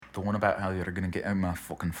The one about how you're gonna get in my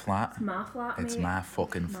fucking flat. It's my flat, mate. It's my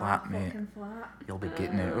fucking flat, mate. Flat. You'll be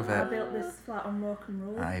getting out of I it. built this flat on rock and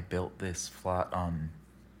roll. I built this flat on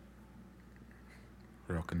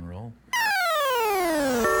rock and roll.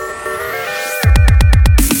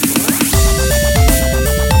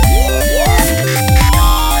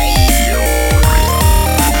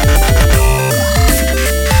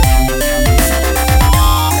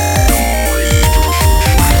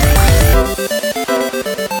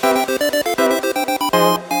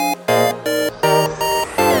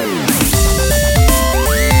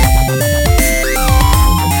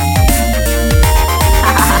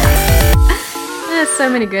 So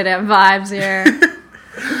many good vibes here.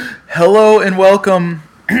 Hello and welcome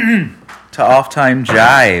to Off Time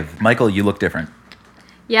Jive. Michael, you look different.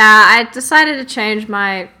 Yeah, I decided to change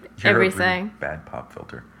my You're everything. A really bad pop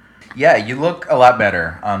filter. Yeah, you look a lot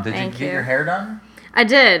better. Did Thank you get you. your hair done? I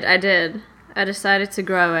did. I decided to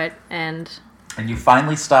grow it, and And you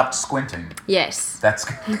finally stopped squinting. yes. That's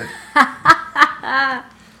good.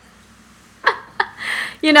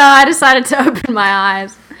 You know, I decided to open my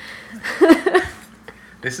eyes.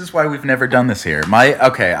 This is why we've never done this here.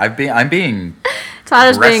 I'm being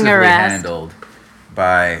Tyler's being aggressively harassed. handled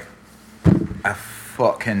by a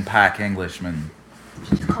fucking pack Englishman.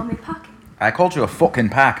 Did you call me Puck? I called you a fucking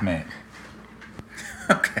pack, mate.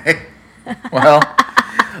 Okay. Well,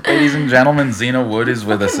 ladies and gentlemen, Zena Wood is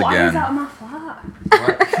with us again. Out of my flat.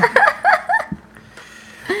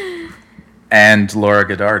 And Laura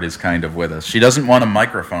Goddard is kind of with us. She doesn't want a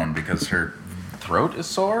microphone because her throat is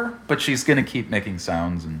sore, but she's going to keep making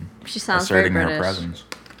sounds and She sounds very asserting her British. presence.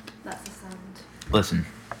 That's the sound. Listen,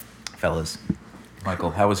 fellas.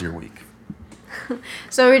 Michael, how was your week?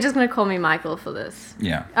 So we're just gonna call me Michael for this.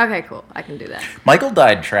 Yeah. Okay, cool. I can do that. Michael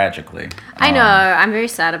died tragically. I know. I'm very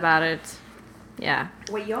sad about it. Yeah.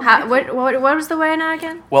 Wait, you're What was the way now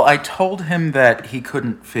again? Well, I told him that he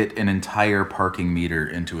couldn't fit an entire parking meter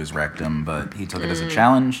into his rectum, but he took it as a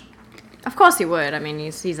challenge. Of course he would. I mean,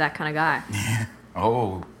 he's that kind of guy.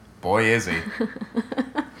 Oh, boy, is he.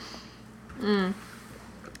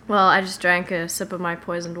 Well, I just drank a sip of my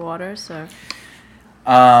poisoned water, so.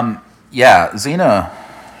 Yeah, Zena,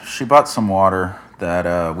 she bought some water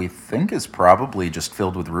that we think is probably just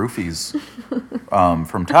filled with roofies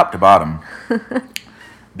from top to bottom.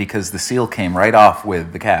 Because the seal came right off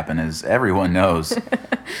with the cap, and as everyone knows,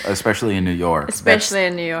 especially in New York.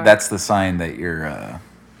 In New York. That's the sign that your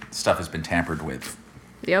stuff has been tampered with.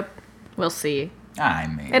 Yep. We'll see. I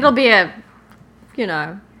mean, It'll be a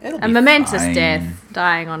It'll be momentous fine. death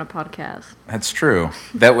dying on a podcast. That's true.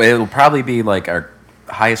 That way, it'll probably be like our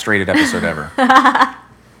highest rated episode ever. I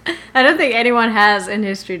don't think anyone has in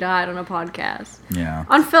history died on a podcast. Yeah.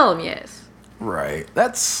 On film, yes. Right.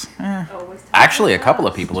 That's always actually a couple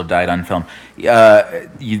of people have died on film.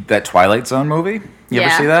 That Twilight Zone movie. You ever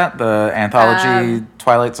Yeah. see that? The anthology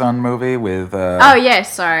Twilight Zone movie with. Oh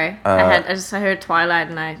yes, sorry. I heard Twilight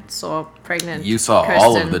and I saw pregnant. You saw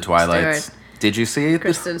all of the Twilights. Stewart. Did you see it?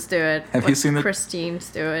 Kristen Stewart. Have you seen the- Christine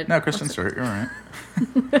Stewart? No, Kristen Stewart. You're all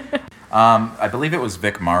right. I believe it was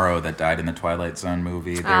Vic Morrow that died in the Twilight Zone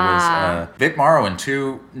movie. There was Vic Morrow and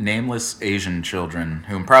two nameless Asian children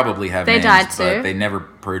who probably have They names, died but too? they never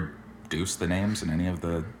produced the names in any of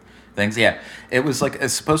the things. Yeah, it was like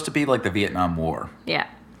it's supposed to be like the Vietnam War, Yeah.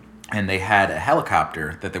 and they had a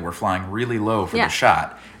helicopter that they were flying really low for Yeah. the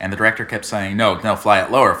shot, and the director kept saying, "No, fly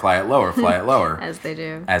it lower, fly it lower, fly it lower," As they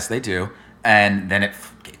do. as they do. And then it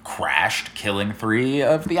crashed, killing 3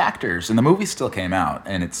 of the actors. And the movie still came out,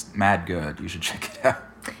 and it's mad good. You should check it out.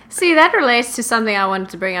 See, that relates to something I wanted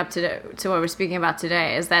to bring up to what we're speaking about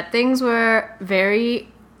today, is that things were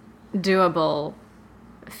very doable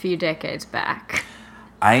a few decades back.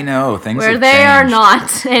 I know, things Where have they are changed.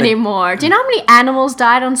 not anymore. Do you know how many animals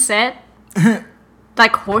died on set?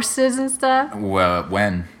 Like horses and stuff? Well,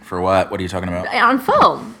 when? For what? What are you talking about? On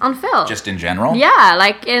film. Just in general? Yeah,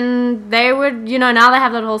 like they would, now they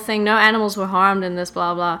have that whole thing, no animals were harmed in this,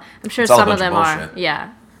 blah, blah. I'm sure It's all a some of bunch of them are. bullshit. Yeah.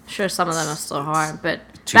 I'm sure some of them are still harmed. But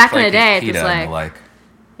Too back in the flaky day, it PETA was and the like,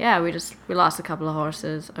 yeah, we lost a couple of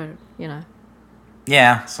horses, or,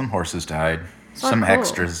 Yeah, some horses died. not Some cool.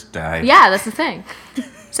 extras died. Yeah, that's the thing.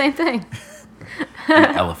 Same thing.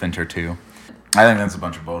 An elephant or two. I think that's a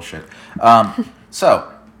bunch of bullshit.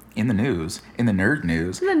 So, in the news, in the nerd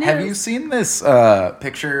news, have you seen this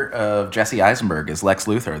picture of Jesse Eisenberg as Lex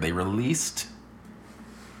Luthor? They released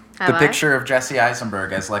the picture of Jesse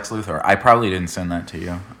Eisenberg as Lex Luthor. I probably didn't send that to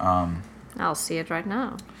you. I'll see it right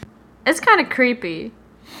now. It's kind of creepy.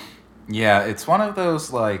 Yeah, it's one of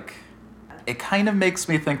those, like... it kind of makes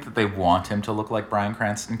me think that they want him to look like Bryan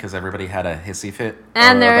Cranston because everybody had a hissy fit.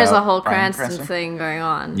 And there is a about whole Bryan Cranston thing going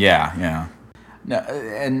on. Yeah. No,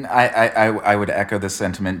 and I would echo this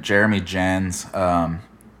sentiment. Jeremy Jans,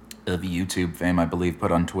 of YouTube fame, I believe,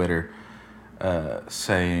 put on Twitter,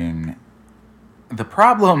 saying the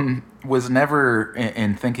problem was never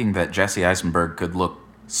in thinking that Jesse Eisenberg could look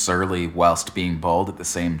surly whilst being bald at the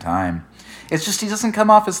same time. It's just he doesn't come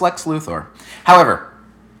off as Lex Luthor. However,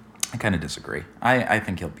 I kind of disagree. I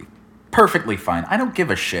think he'll be perfectly fine. I don't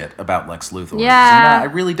give a shit about Lex Luthor. Yeah. Xena, I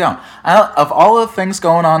really don't. Of all the things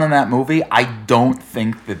going on in that movie, I don't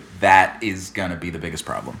think that is going to be the biggest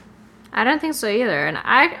problem. I don't think so either, and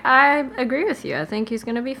I agree with you. I think he's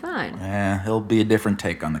going to be fine. Yeah, he'll be a different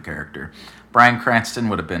take on the character. Bryan Cranston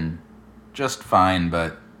would have been just fine,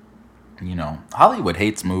 but, Hollywood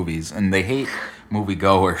hates movies, and they hate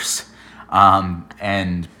moviegoers.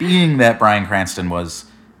 And being that Bryan Cranston was,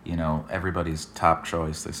 everybody's top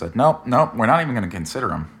choice, they said, nope, we're not even going to consider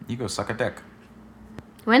him. You go suck a dick.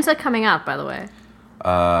 When's that coming out, by the way?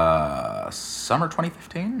 Summer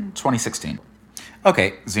 2015? 2016.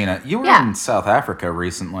 Okay, Xena, you were Yeah. in South Africa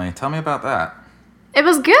recently. Tell me about that. It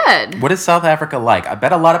was good. What is South Africa like? I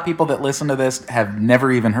bet a lot of people that listen to this have never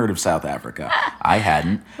even heard of South Africa. I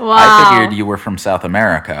hadn't. Wow. I figured you were from South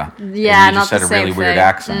America. Yeah, and you just not had the a really same weird thing.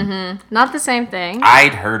 accent. Not the same thing.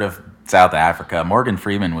 I'd heard of South Africa. Morgan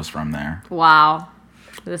Freeman was from there. Wow.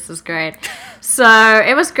 This is great. So,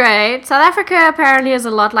 it was great. South Africa apparently is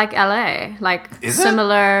a lot like LA. Like, Is it?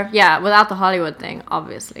 similar. Yeah, without the Hollywood thing,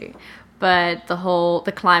 obviously. But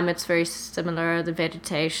the climate's very similar. The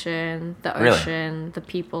vegetation, the Really? ocean, the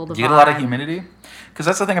people, the Do you get a lot of vibe. humidity? Because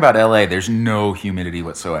that's the thing about LA. There's no humidity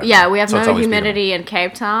whatsoever. Yeah, we have So it's no always humidity in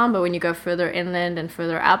Cape Town, but when you go further inland and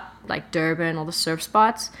further up, like Durban, all the surf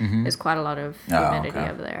spots, there's quite a lot of humidity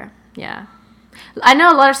okay. over there. Yeah. I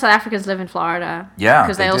know a lot of South Africans live in Florida. Yeah,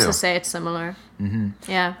 Because they they also do. say it's similar. Mm-hmm.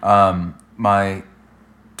 Yeah. beautiful. My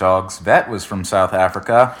dog's vet was from South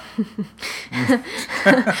Africa.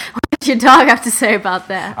 What did your dog have to say about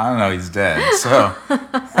that? I don't know, he's dead. So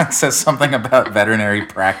that says something about veterinary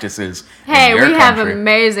practices. Hey, in your we have country.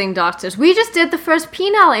 amazing doctors. We just did the first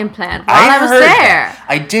penile implant while I was heard there. that.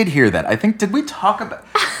 I did hear that. I think, did we talk about...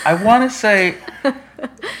 I want to say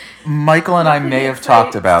Michael and I may have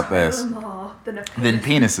talked about this. Than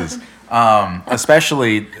penises.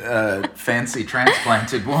 Especially fancy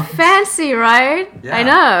transplanted ones. Fancy, right? Yeah. I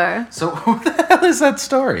know. So who the hell is that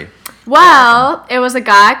story? Well, it was a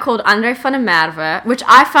guy called Andre van der Merwe, which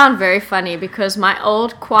I found very funny because my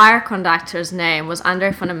old choir conductor's name was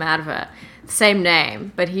Andre van der Merwe. Same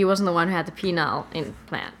name, but he wasn't the one who had the penile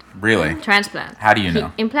implant. Really? Transplant. How do you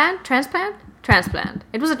know? Implant? Transplant? Transplant.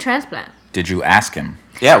 It was a transplant. Did you ask him?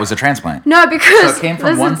 Yeah, it was a transplant. No, because So it came from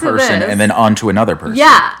listen one to person this. and then on to another person.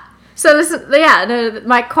 Yeah. So this is, yeah, no,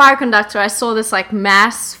 my choir conductor, I saw this like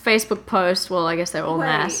mass Facebook post. Well, I guess they're all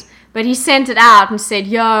mass. But he sent it out and said,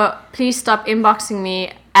 yo, please stop inboxing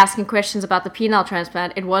me asking questions about the penile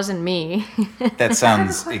transplant. It wasn't me. That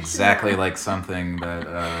sounds exactly like something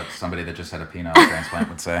that somebody that just had a penile transplant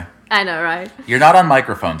would say. I know, right? You're not on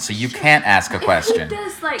microphone, so you can't ask a question. He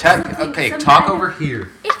does, like, Tell- something- okay, some talk kind of- over here.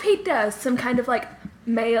 If he does some kind of like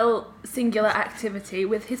male singular activity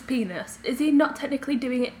with his penis, is he not technically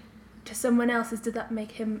doing it to someone else's? Did that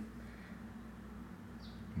make him?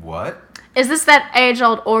 What? Is this that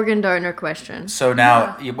age-old organ donor question? So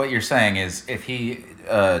now, what you're saying is, if he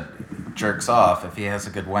jerks off, if he has a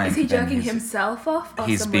good wank, Is he then jerking he's, himself off? Or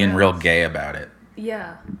he's someone being real else? gay about it.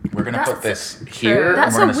 Yeah. We're gonna put That's this here, and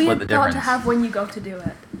That's we're a gonna split the weird thought difference. to have when you go to do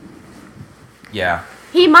it. Yeah.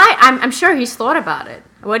 He might. I'm sure he's thought about it.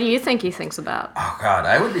 What do you think he thinks about? Oh God,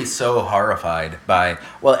 I would be so horrified by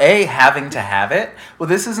having to have it. Well,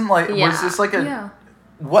 this isn't like Yeah. was this like a Yeah.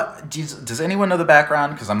 what? Does anyone know the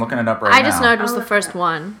background? Because I'm looking it up right now. I just know it was I'll the look first it up.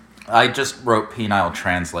 one. I just wrote penile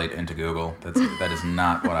translate into Google. That is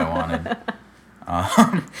not what I wanted.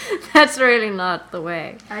 That's really not the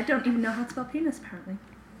way. I don't even know how to spell penis apparently.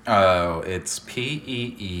 Oh, it's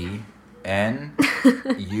PEENUS.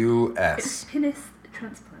 Penis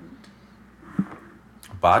transplant.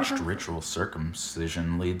 Botched ritual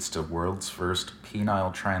circumcision leads to world's first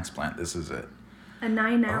penile transplant. This is it. A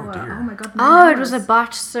 9-hour. dear. Oh my god. 9 Oh, it was a hours.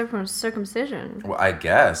 botched circumcision. Well, I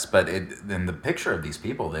guess, but in the picture of these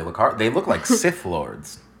people, they look hard. They look like Sith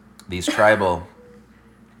lords. These tribal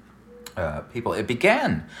people. It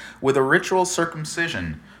began with a ritual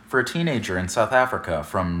circumcision for a teenager in South Africa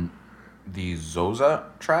from the Xhosa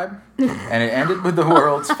tribe, and it ended with the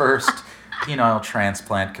world's first penile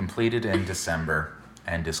transplant completed in December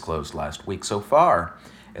and disclosed last week. So far,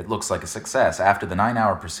 it looks like a success. After the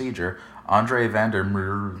 9-hour procedure, Andre van der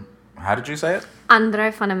Merwe, How did you say it?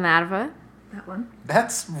 André van der Merwe. That one.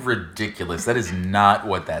 That's ridiculous. That is not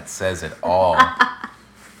what that says at all.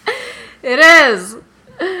 It is.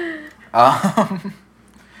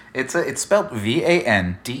 It's spelled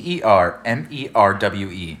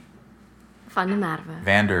Vandermerwe. Van der Merwe.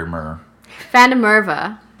 Vandermeer. Van der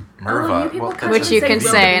Merwe. Merva. you people can't Which you say can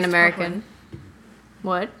say in wildebeest American.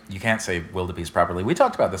 What? You can't say wildebeest properly. We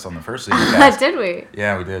talked about this on the first season. Did we?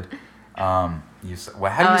 Yeah, we did. How do you say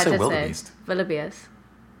wildebeest? Wildebeest.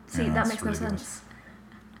 See, Yeah, that that's makes no ridiculous. sense.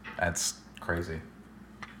 That's crazy.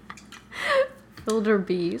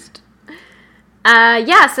 Wildebeest.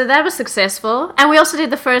 Yeah, so that was successful. And we also did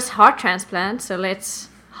the first heart transplant, so let's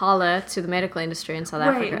holler to the medical industry in South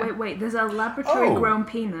Africa. Wait. There's a laboratory-grown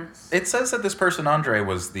penis. It says that this person, Andre,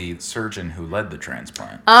 was the surgeon who led the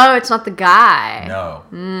transplant. Oh, it's not the guy. No.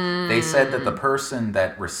 They said that the person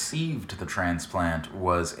that received the transplant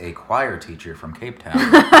was a choir teacher from Cape Town.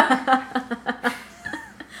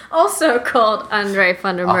 Also called André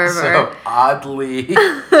van der Merwe. Also, oddly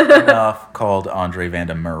enough, called Andre van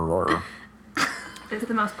der Merwe. It's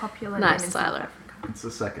the most popular Nice, name in South Tyler. Africa. It's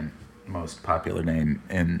the second most popular name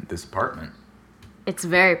in this apartment. It's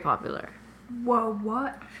very popular. Whoa,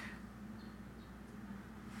 what?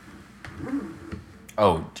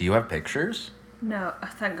 Oh, do you have pictures? No,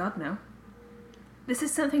 thank God, no. This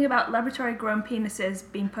is something about laboratory-grown penises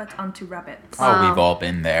being put onto rabbits. Oh, Wow. we've all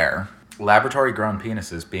been there. Laboratory-grown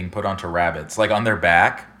penises being put onto rabbits, like on their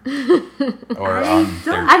back, or on don't-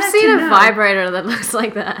 their. I've had seen to a know. vibrator that looks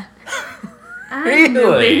like that. And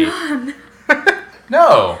Really? moving on.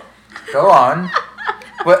 No, go on.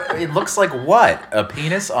 But it looks like what? A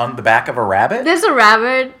penis on the back of a rabbit? There's a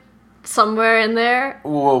rabbit somewhere in there.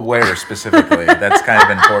 Well, where specifically? That's kind of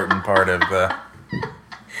an important part of the.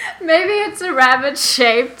 Maybe it's a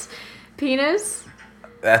rabbit-shaped penis.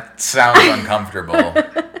 That sounds uncomfortable.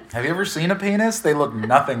 Have you ever seen a penis? They look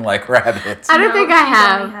nothing like rabbits. I don't No, think I she's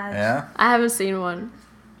have. only had- Yeah. I haven't seen one.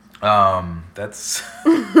 That's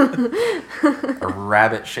a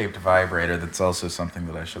rabbit-shaped vibrator. That's also something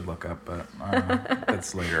that I should look up, but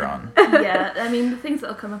that's later on. Yeah, I mean, the things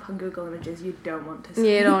that'll come up on Google Images you don't want to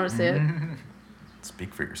see. Yeah, you don't want to see it.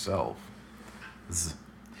 Speak for yourself.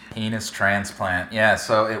 Penis transplant. Yeah,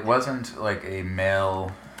 so it wasn't like a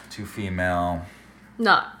male to female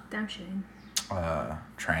No. Damn shame.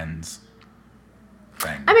 trans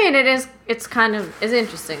thing. I mean, it's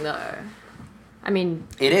interesting, though. I mean,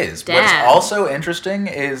 It is. Damn. What's also interesting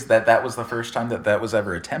is that was the first time that was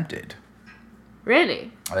ever attempted.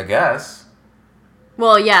 really? I guess.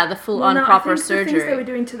 Well, yeah, the full-on no, proper I think the things they were surgery.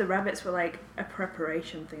 doing to the rabbits were like a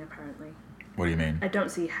preparation thing, apparently. What do you mean? I don't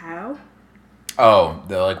see how. Oh,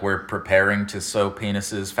 they're like, we're preparing to sew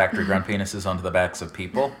penises, factory-ground penises onto the backs of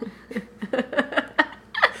people?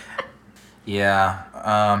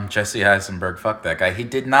 Yeah, Jesse Eisenberg, fuck that guy.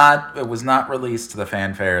 It was not released to the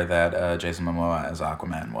fanfare that Jason Momoa as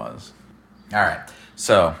Aquaman was. Alright,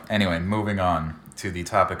 so, anyway, moving on to the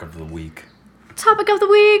topic of the week. Topic of the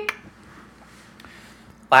week.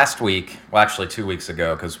 Last week, well, actually 2 weeks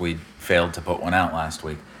ago, because we failed to put one out last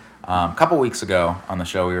week. A couple weeks ago on the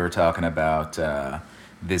show, we were talking about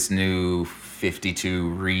this new 52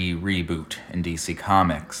 reboot in DC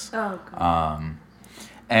Comics. Oh, God.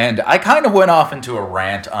 And I kind of went off into a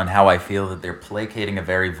rant on how I feel that they're placating a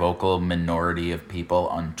very vocal minority of people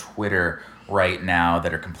on Twitter right now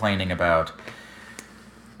that are complaining about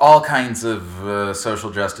all kinds of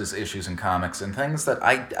social justice issues in comics and things that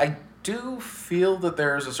I do feel that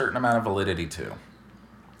there's a certain amount of validity to.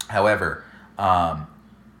 However, I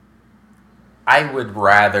would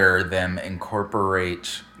rather them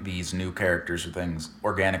incorporate these new characters or things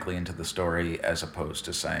organically into the story as opposed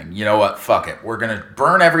to saying, you know what, fuck it. We're going to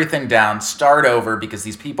burn everything down, start over because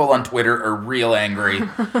these people on Twitter are real angry.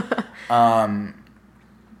 But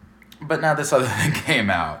now this other thing came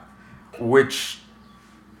out, which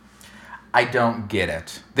I don't get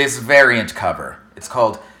it. This variant cover. It's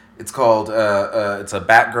a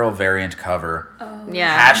Batgirl variant cover. Oh,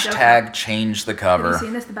 Yeah. Hashtag change the Have cover. you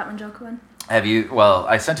seen this, the Batman Joker one? Have you? Well,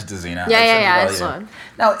 I sent it to Xena. Yeah, I sent saw to it.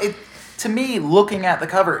 Now, to me, looking at the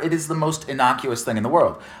cover, it is the most innocuous thing in the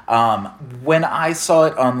world. When I saw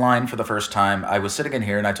it online for the first time, I was sitting in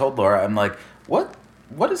here and I told Laura, I'm like,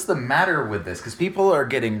 what is the matter with this? Because people are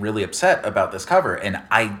getting really upset about this cover, and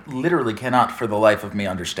I literally cannot for the life of me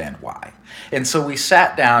understand why. And so we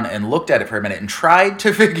sat down and looked at it for a minute and tried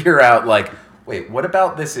to figure out, like, wait, what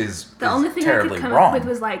about this is The only thing I terribly could come wrong? up with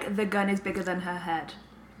was like, the gun is bigger than her head.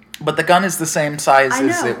 But the gun is the same size I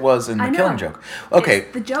as know. it was in The I know. Killing Joke. Okay,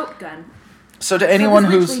 It's the joke gun. so to anyone so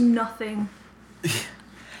there's who's literally nothing.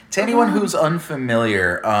 who's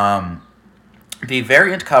unfamiliar, the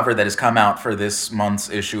variant cover that has come out for this month's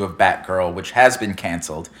issue of Batgirl, which has been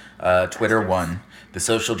canceled, Twitter won. The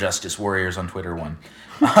social justice warriors on Twitter won.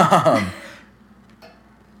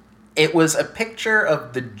 It was a picture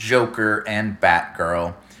of the Joker and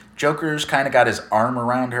Batgirl. Joker's kind of got his arm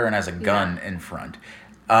around her and has a gun in front.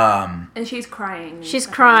 And she's crying. She's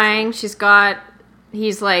crying.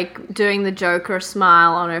 He's like doing the Joker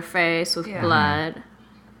smile on her face with blood.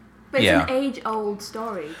 But it's an age-old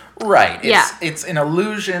story. Right. It's an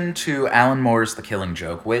allusion to Alan Moore's The Killing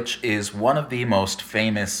Joke, which is one of the most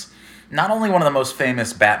famous, not only one of the most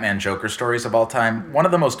famous Batman Joker stories of all time, one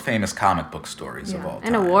of the most famous comic book stories of all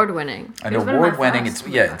time. And award-winning.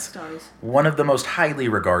 It's one of the most highly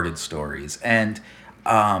regarded stories. And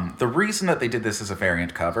the reason that they did this as a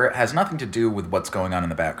variant cover, it has nothing to do with what's going on in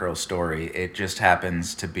the Batgirl story. It just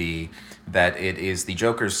happens to be that it is the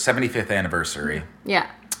Joker's 75th anniversary. Yeah.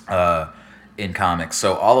 In comics.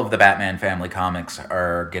 So all of the Batman family comics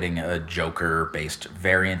are getting a Joker-based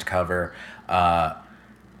variant cover.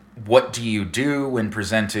 What do you do when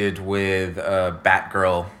presented with a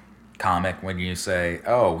Batgirl comic when you say,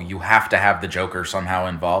 oh, you have to have the Joker somehow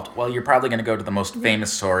involved? Well, you're probably going to go to the most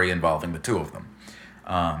famous story involving the two of them.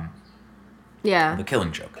 The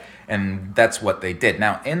Killing Joke. And that's what they did.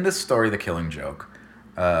 Now, in this story, The Killing Joke,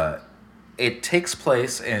 it takes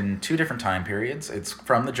place in two different time periods. It's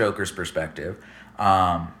from the Joker's perspective.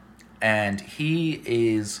 And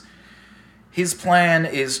his plan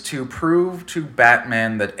is to prove to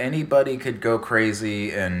Batman that anybody could go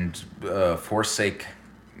crazy and forsake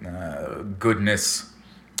goodness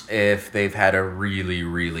if they've had a really,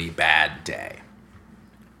 really bad day.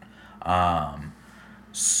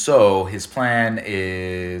 So his plan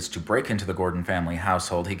is to break into the Gordon family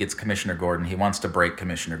household. He gets Commissioner Gordon. He wants to break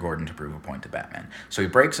Commissioner Gordon to prove a point to Batman. So he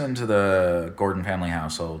breaks into the Gordon family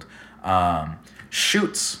household,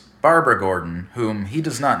 shoots Barbara Gordon, whom he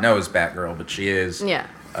does not know is Batgirl, but she is. Yeah.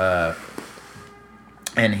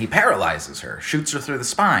 And he paralyzes her, shoots her through the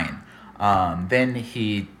spine. Then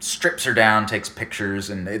he strips her down, takes pictures,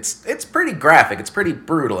 and it's pretty graphic. It's pretty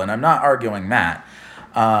brutal, and I'm not arguing that.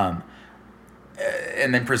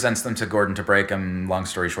 And then presents them to Gordon to break him. Long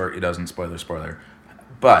story short, he doesn't. Spoiler.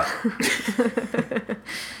 But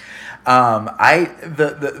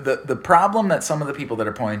the problem that some of the people that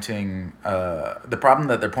are pointing the problem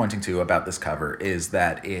that they're pointing to about this cover is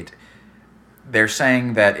that they're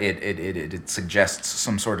saying that it suggests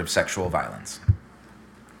some sort of sexual violence.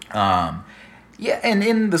 And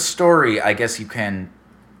in the story, I guess you can.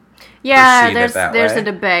 Yeah, there's way. a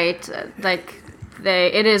debate.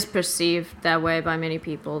 It is perceived that way by many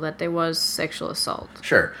people that there was sexual assault.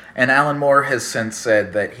 Sure. And Alan Moore has since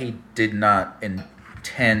said that he did not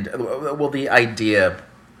intend... Well, the idea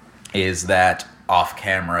is that off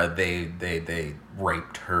camera they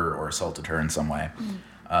raped her or assaulted her in some way.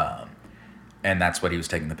 And that's what he was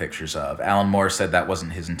taking the pictures of. Alan Moore said that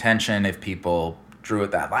wasn't his intention. If people drew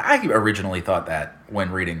it that way... I originally thought that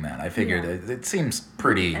when reading that. I figured it seems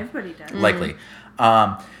pretty likely.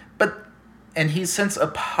 And he's since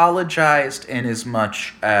apologized in as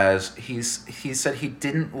much as he said he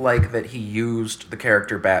didn't like that he used the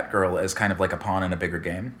character Batgirl as kind of like a pawn in a bigger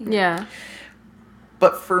game. Yeah.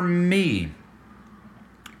 But for me,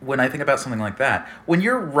 when I think about something like that, when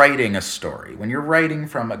you're writing a story, when you're writing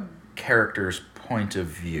from a character's point of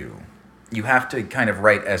view, you have to kind of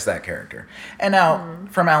write as that character. And now,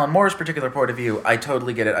 from Alan Moore's particular point of view, I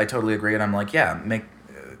totally get it. I totally agree. And I'm like, yeah,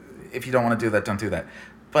 if you don't want to do that, don't do that.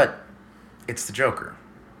 But it's the Joker.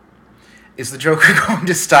 Is the Joker going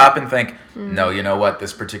to stop and think, no, you know what,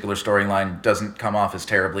 this particular storyline doesn't come off as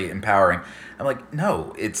terribly empowering? I'm like,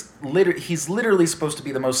 no, he's literally supposed to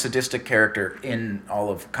be the most sadistic character in all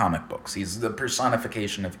of comic books. He's the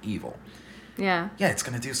personification of evil. Yeah. Yeah, it's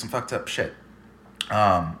going to do some fucked up shit.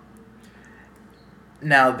 Now,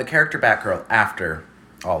 the character Batgirl, after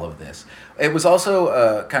all of this, it was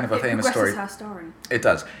also kind of a famous story. It progresses her story. It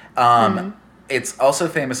does. It's also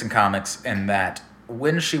famous in comics in that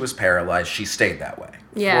when she was paralyzed, she stayed that way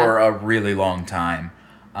for a really long time,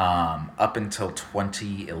 up until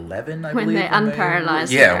 2011, I believe. When they unparalyzed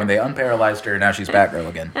her. Yeah, when they unparalyzed her, now she's Batgirl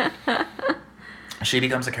again. She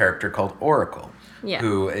becomes a character called Oracle,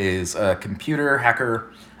 who is a computer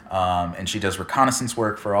hacker, and she does reconnaissance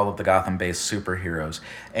work for all of the Gotham-based superheroes.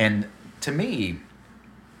 And to me,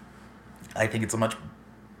 I think it's a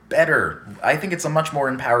much more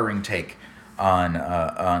empowering take on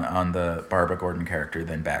the Barbara Gordon character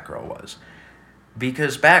than Batgirl was,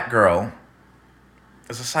 because Batgirl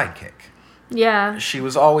is a sidekick. Yeah. She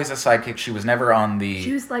was always a sidekick. She was never on the...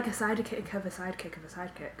 She was like a sidekick of a sidekick of a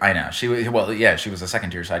sidekick. I know. She was a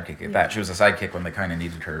second-tier sidekick at that. She was a sidekick when they kind of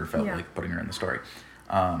needed her, felt like putting her in the story.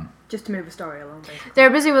 Just to move the story along, basically. They're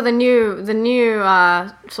busy with the new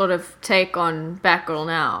sort of take on Batgirl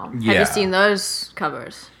now. Yeah. Have you seen those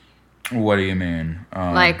covers? What do you mean?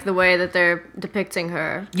 Like the way that they're depicting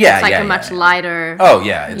her. Yeah, it's like a much lighter. Oh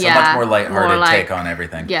yeah, it's a much more lighthearted take on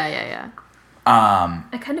everything. Yeah.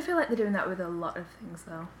 I kind of feel like they're doing that with a lot of things,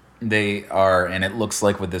 though. They are, and it looks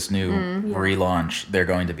like with this new relaunch, they're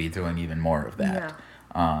going to be doing even more of that.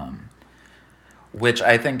 Yeah. Which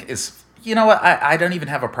I think is, you know what, I don't even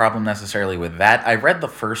have a problem necessarily with that. I read the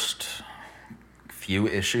first few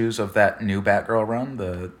issues of that new Batgirl run,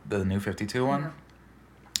 the new 52 one. Yeah.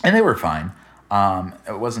 And they were fine.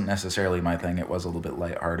 It wasn't necessarily my thing. It was a little bit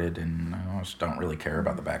lighthearted, and I just don't really care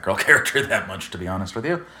about the Batgirl character that much, to be honest with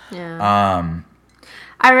you. Yeah.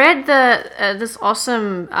 I read this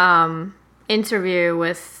awesome interview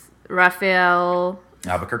with Raphael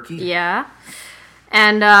Albuquerque. Yeah,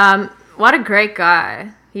 and what a great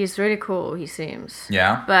guy. He's really cool. He seems.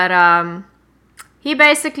 Yeah. But he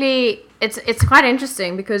basically it's quite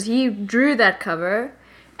interesting because he drew that cover.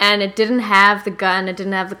 And it didn't have the gun, it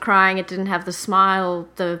didn't have the crying, it didn't have the smile,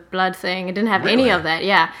 the blood thing. It didn't have any of that,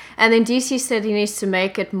 yeah. And then DC said he needs to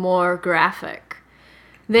make it more graphic.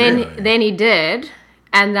 Then he did,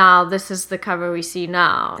 and now this is the cover we see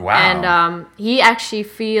now. Wow. And he actually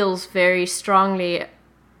feels very strongly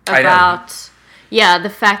about, the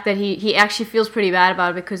fact that he actually feels pretty bad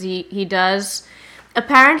about it because he does.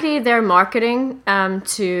 Apparently, they're marketing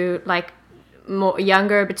to like more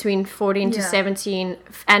younger, between 14 to 17,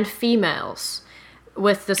 and females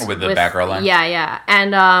with the Batgirl line. Yeah,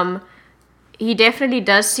 and he definitely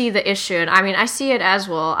does see the issue, and I mean I see it as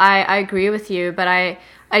well. I agree with you, but I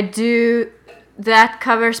do, that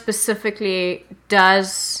cover specifically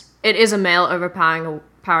it is a male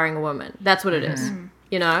overpowering a woman. That's what it is,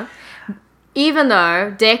 you know. Even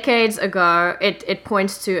though decades ago it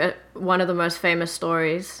points to one of the most famous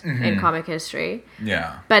stories in comic history.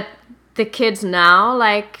 Yeah, but the kids now,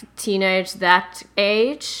 like teenage, that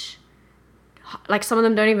age, like some of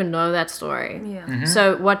them don't even know that story. Yeah.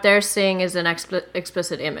 So what they're seeing is an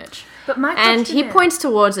explicit image. But my question and he points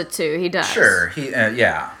towards it too. He does. Sure.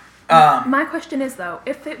 My question is though,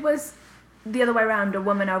 if it was the other way around, a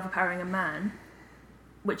woman overpowering a man,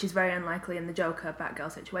 which is very unlikely in the Joker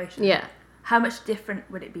Batgirl situation. Yeah. How much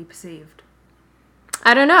different would it be perceived?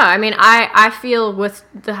 I don't know. I mean, I feel with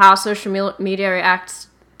how social media reacts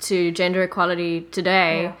to gender equality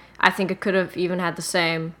today, I think it could have even had the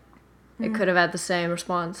same. It could have had the same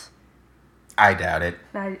response. I doubt it.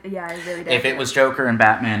 I really doubt If it was Joker and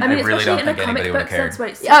Batman, I really don't think anybody would have cared.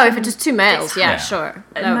 If it's just two males, sure.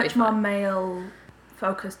 A much more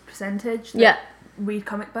male-focused percentage. Read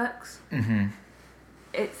comic books. Mm-hmm.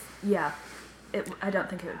 I don't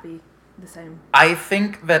think it would be the same. I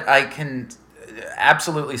think that I can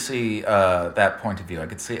absolutely see that point of view. I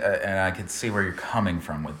could see, and I could see where you're coming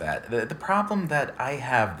from with that. The problem that I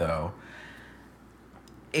have, though,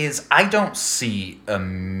 is I don't see a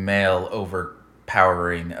male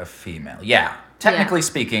overpowering a female. Yeah, technically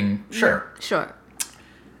speaking, sure. Sure.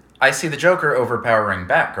 I see the Joker overpowering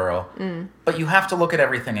Batgirl, but you have to look at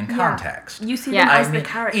everything in context. You see them as the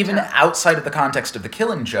character. Even outside of the context of the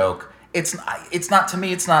Killing Joke, it's not, to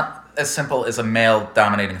me, it's not as simple as a male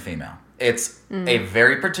dominating a female. It's a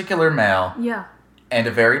very particular male and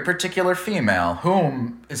a very particular female,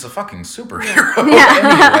 whom is a fucking superhero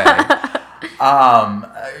anyway.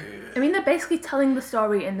 I mean, they're basically telling the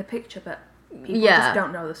story in the picture, but people just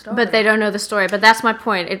don't know the story. But they don't know the story. But that's my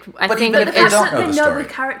point. The fact that they know the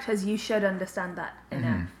characters, you should understand that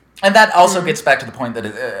enough. And that also gets back to the point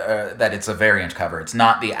that that it's a variant cover. It's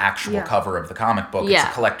not the actual cover of the comic book. It's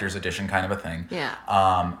a collector's edition kind of a thing. Yeah.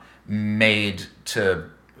 Made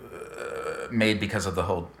because of the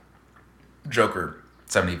whole Joker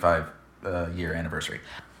 75 year anniversary.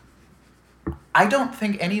 I don't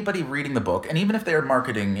think anybody reading the book, and even if they're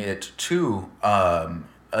marketing it to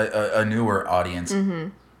a newer audience,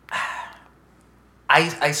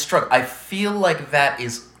 I struggle. I feel like that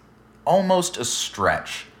is almost a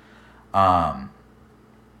stretch,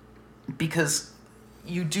 because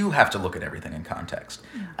you do have to look at everything in context.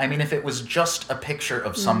 I mean, if it was just a picture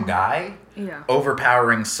of some guy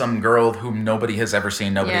overpowering some girl whom nobody has ever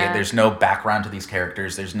seen, there's no background to these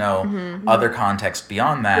characters, there's no other context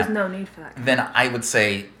beyond that. There's no need for that. Then I would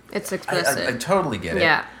say it's explicit. I totally get it.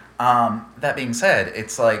 Yeah. That being said,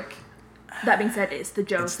 it's like... That being said, it's the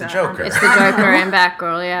Joker. It's the Joker. It's the Joker and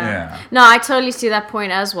Batgirl, yeah. No, I totally see that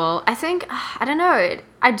point as well. I think, I don't know,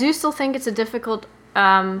 I do still think it's a difficult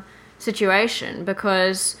situation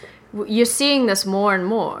because you're seeing this more and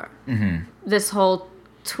more. Mm-hmm. This whole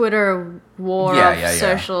Twitter war of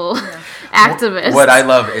social activists. What I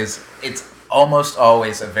love is it's almost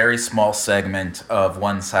always a very small segment of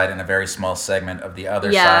one side and a very small segment of the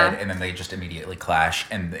other side, and then they just immediately clash,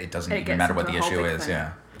 and it doesn't even matter what the issue is. Thing.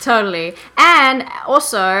 Yeah, totally. And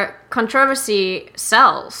also, controversy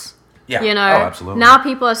sells. Yeah. You know, absolutely. Now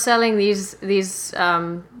people are selling these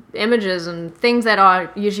images and things that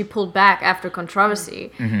are usually pulled back after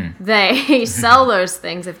controversy. Mm-hmm. They sell those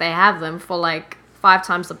things if they have them for like 5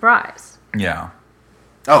 times the price. Yeah.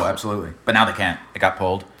 Oh, absolutely. But now they can't. It got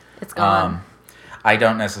pulled. It's gone. I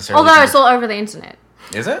don't necessarily. Although it's all over the internet.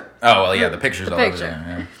 Is it? Oh well, yeah. The picture's all picture. over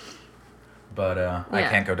there. Yeah. But I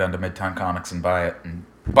can't go down to Midtown Comics and buy it. And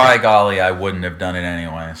by golly, I wouldn't have done it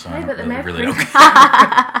anyway. So I really don't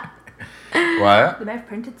care. What? They may have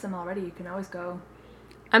printed some already. You can always go.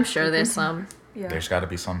 I'm sure there's some. Yeah. There's got to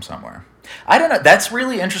be some somewhere. I don't know. That's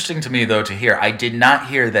really interesting to me, though, to hear. I did not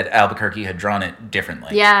hear that Albuquerque had drawn it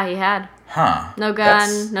differently. Yeah, he had. Huh. No gun,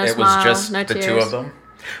 no smile, it was just no the tears. 2 of them?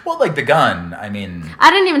 Well, like the gun, I mean...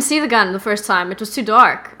 I didn't even see the gun the first time. It was too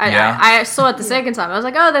dark. I saw it the second time. I was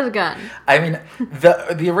like, oh, there's a gun. I mean,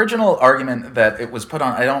 the original argument that it was put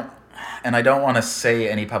on, I don't want to say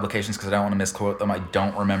any publications because I don't want to misquote them. I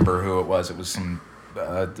don't remember who it was. It was some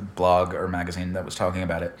blog or magazine that was talking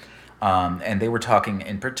about it. And they were talking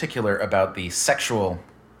in particular about the sexual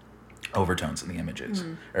overtones in the images,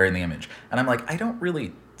 or in the image. And I'm like, I don't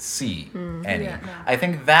really see any. Yeah, no. I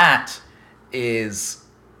think that is...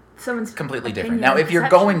 Someone's completely different. Now, if you're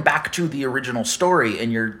going back to the original story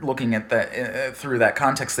and you're looking at that through that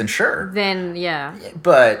context, then sure. Then, yeah.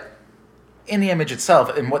 But in the image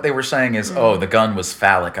itself, and what they were saying is, oh, the gun was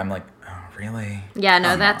phallic. I'm like, oh, really? Yeah,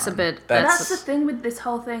 no, that's a bit... That's the thing with this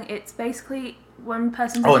whole thing. It's basically one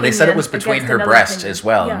person's and they said it was between her breast opinion. as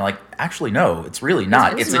well. Yeah. I'm like, actually, no, it's really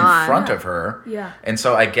not. It's in not. front of her. Yeah. And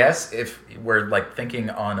so I guess if we're like thinking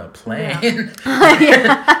on a plane...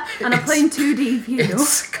 On a plane 2D view.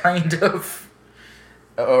 It's kind of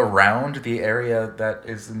around the area that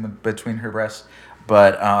is in between her breasts.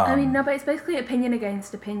 But I mean, no, but it's basically opinion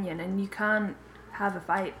against opinion, and you can't have a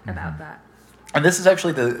fight about that. And this is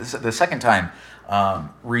actually the second time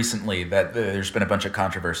recently that there's been a bunch of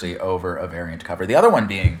controversy over a variant cover. The other one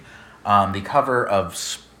being the cover of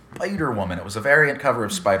Spider-Woman. It was a variant cover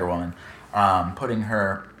of Spider-Woman, putting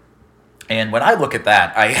her... And when I look at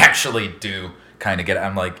that, I actually do kind of get it.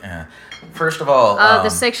 I'm like, first of all... the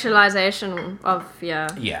sexualization of, yeah.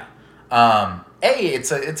 Yeah.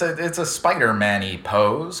 It's a Spider-Man-y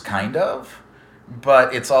pose, kind of.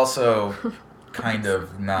 But it's also kind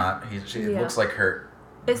of not... It looks like her...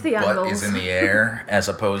 It's the butt angles. is in the air, as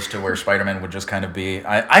opposed to where Spider-Man would just kind of be...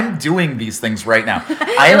 I'm doing these things right now.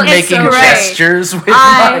 I am making gestures with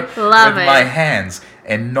my hands,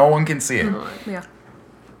 and no one can see it. Yeah.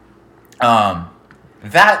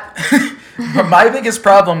 That... my biggest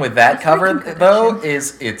problem with that cover, though,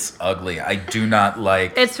 is it's ugly. I do not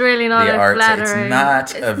like it's really not the art. flattering.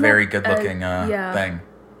 It's a very good-looking thing.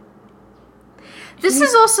 This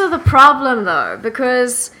is also the problem, though,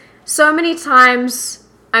 because so many times...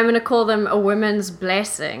 I'm going to call them a woman's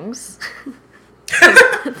blessings.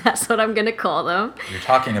 That's what I'm going to call them. You're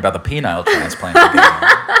talking about the penile transplant.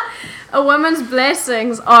 A woman's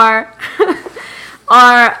blessings are,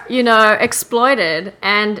 exploited.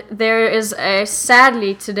 And there is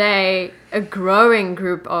sadly today, a growing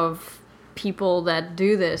group of people that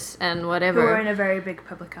do this and whatever. Who are in a very big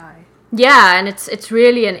public eye. Yeah, and it's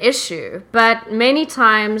really an issue. But many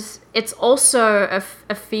times, it's also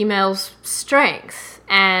a female's strength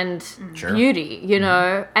and beauty, you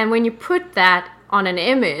know. And when you put that on an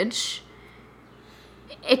image,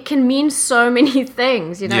 it can mean so many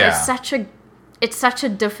things, you know. Yeah. It's such a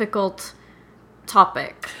difficult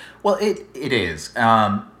topic. Well, it is.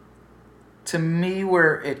 To me,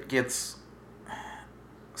 where it gets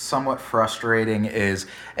somewhat frustrating is,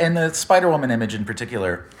 and the Spider-Woman image in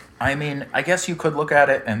particular, I mean, I guess you could look at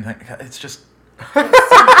it and think, it's just...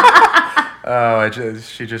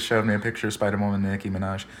 she just showed me a picture of Spider-Woman and Nicki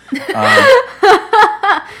Minaj.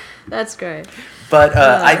 That's great. But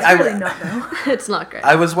It's not great.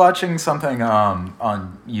 I was watching something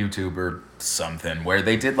on YouTube or something where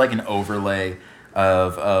they did like an overlay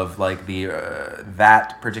of like the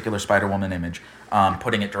that particular Spider-Woman image,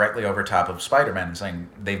 putting it directly over top of Spider-Man and saying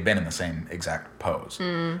they've been in the same exact pose.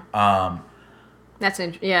 That's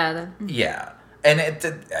yeah. Yeah, and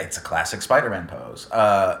it's a classic Spider-Man pose.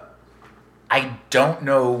 I don't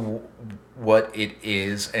know what it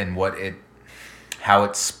is and what it... how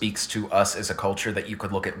it speaks to us as a culture that you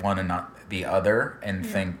could look at one and not the other and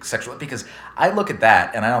think sexual. Because I look at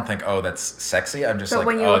that and I don't think, oh, that's sexy. I'm just that's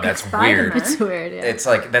weird. It's weird, yeah. It's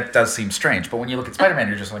like, that does seem strange. But when you look at Spider-Man,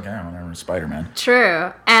 you're just like, oh, whatever, Spider-Man.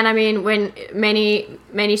 True. And I mean, when many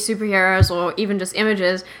superheroes or even just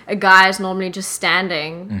images, a guy is normally just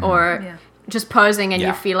standing or just posing and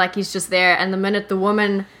you feel like he's just there. And the minute the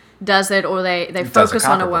woman does it or they focus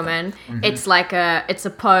on a woman, it's like it's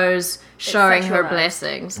a pose showing her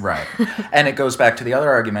blessings. Right. And it goes back to the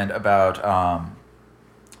other argument about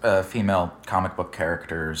female comic book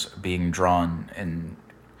characters being drawn in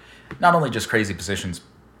not only just crazy positions,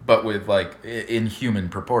 but with like inhuman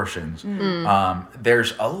proportions.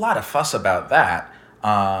 There's a lot of fuss about that.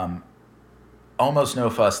 Almost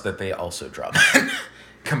no fuss that they also draw men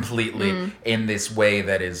completely in this way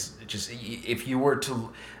that is just, if you were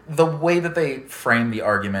to... The way that they frame the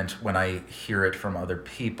argument when I hear it from other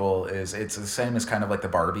people is it's the same as kind of like the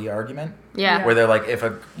Barbie argument. Yeah. Where they're like, if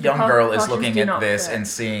a young girl is looking at this and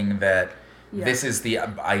seeing that this is the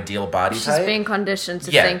ideal body type. She's being conditioned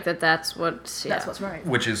to think that that's what's right.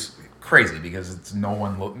 Which is crazy because it's no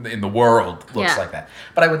one in the world looks like that.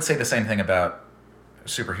 But I would say the same thing about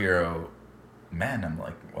superhero men. I'm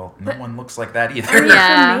like, well, no one looks like that either. For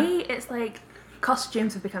me, it's like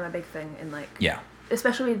costumes have become a big thing in like... Yeah.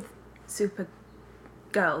 Especially with super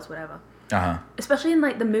girls, whatever. Uh-huh. Especially in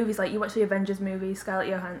like the movies, like you watch the Avengers movies, Scarlett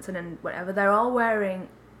Johansson and whatever, they're all wearing...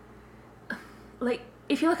 Like,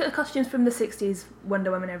 if you look at the costumes from the 60s, Wonder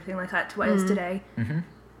Woman and everything like that, to what it is today,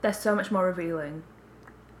 they're so much more revealing.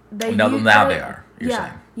 Now they are, you're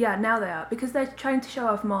saying. Yeah, now they are. Because they're trying to show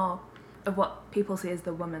off more of what people see as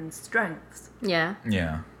the woman's strengths. Yeah.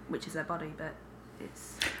 Yeah. Which is their body, but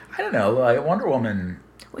it's... I don't know, like Wonder Woman...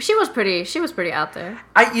 Well, she was pretty out there.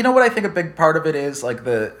 You know what I think a big part of it is, like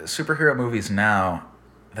the superhero movies now,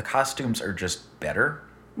 the costumes are just better.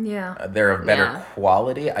 Yeah. They're of better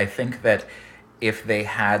quality. I think that if they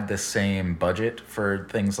had the same budget for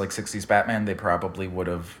things like 60s Batman, they probably would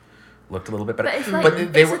have looked a little bit better. But it's like,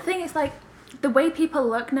 the thing, it's like, the way people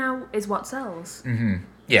look now is what sells. Mm-hmm.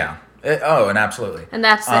 Yeah. And absolutely. And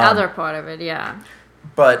that's the other part of it, yeah.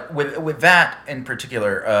 But with that in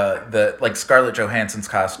particular, the like Scarlett Johansson's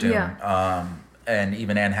costume, and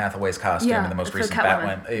even Anne Hathaway's costume in the most recent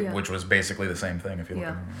Batman, which was basically the same thing if you look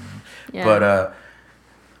at it. But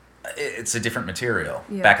it's a different material.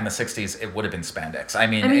 Yeah. Back in the 60s, it would have been spandex. I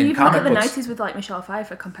mean in you comic look at books, the 90s with like Michelle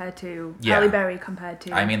Pfeiffer compared to Halle Berry compared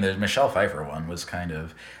to... I mean, the Michelle Pfeiffer one was kind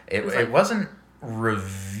of... It wasn't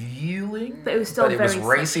revealing, but it was still it was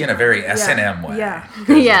racy in a very S&M way. Yeah,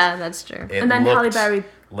 yeah, that's true. And then Halle Berry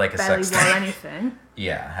like barely wore anything.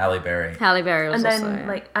 Yeah, Halle Berry. Halle Berry was and then also,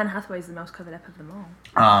 like Anne Hathaway's the most covered up of them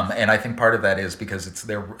all. And I think part of that is because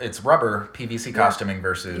it's rubber PVC costuming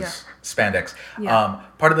versus spandex. Yeah.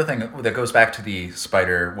 Part of the thing that goes back to the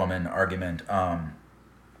Spider-Woman argument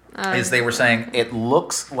is they were saying it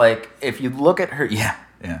looks like if you look at her,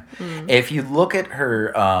 if you look at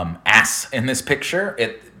her ass in this picture,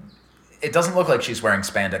 it doesn't look like she's wearing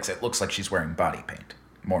spandex. It looks like she's wearing body paint,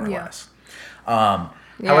 more or less.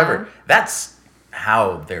 However, that's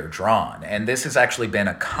how they're drawn, and this has actually been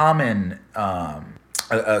a common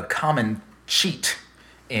cheat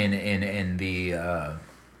in the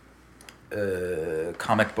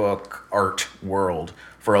comic book art world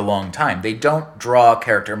for a long time. They don't draw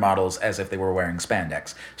character models as if they were wearing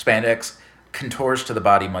spandex. Spandex contours to the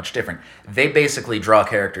body much different. They basically draw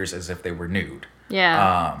characters as if they were nude.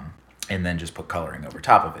 Yeah. And then just put coloring over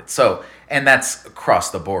top of it. So, and that's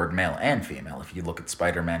across the board, male and female. If you look at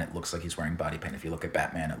Spider-Man, it looks like he's wearing body paint. If you look at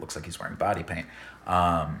Batman, it looks like he's wearing body paint.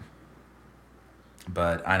 But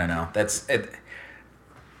I don't know. That's it.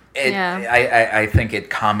 I think it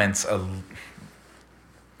comments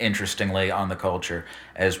interestingly on the culture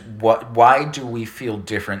as why do we feel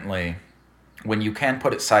differently when you can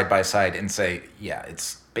put it side by side and say, yeah,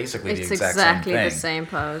 it's basically the exact same thing. Exactly the same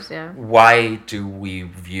pose, yeah. Why do we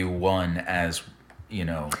view one as,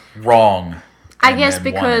 wrong? I guess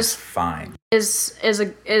because fine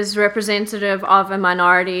is representative of a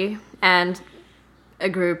minority and a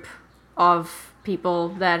group of people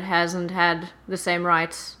that hasn't had the same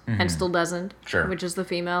rights and still doesn't, which is the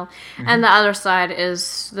female. And the other side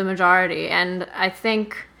is the majority. And I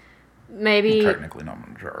think maybe... Technically not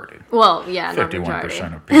majority. Well, yeah, not majority.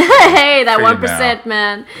 51% of people hey, that 1%,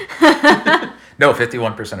 man. No,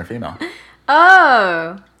 51% are female.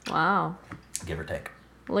 Oh, wow. Give or take.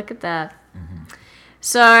 Look at that.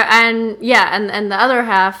 So, and the other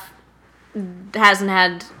half hasn't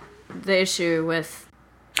had the issue with...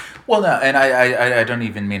 Well, no, and I don't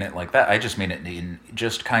even mean it like that. I just mean it in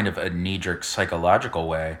just kind of a knee-jerk psychological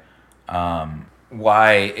way.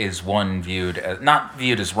 why is one viewed as not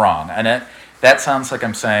viewed as wrong? And that sounds like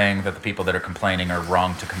I'm saying that the people that are complaining are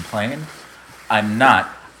wrong to complain. I'm not.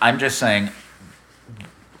 I'm just saying,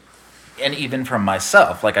 and even from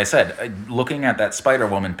myself, like I said, looking at that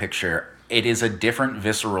Spider-Woman picture, it is a different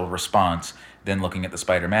visceral response than looking at the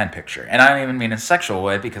Spider-Man picture. And I don't even mean in a sexual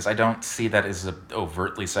way, because I don't see that as an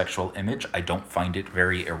overtly sexual image. I don't find it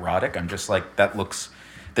very erotic. I'm just like,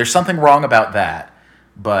 there's something wrong about that,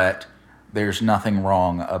 but there's nothing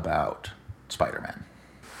wrong about Spider-Man.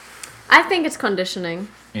 I think it's conditioning.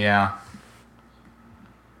 Yeah.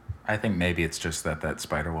 I think maybe it's just that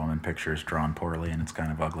Spider-Woman picture is drawn poorly and it's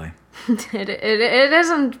kind of ugly. It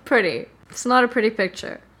isn't pretty. It's not a pretty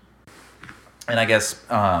picture. And I guess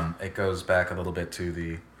it goes back a little bit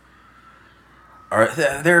to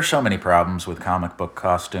there are so many problems with comic book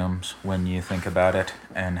costumes when you think about it,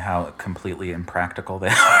 and how completely impractical they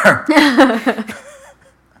are.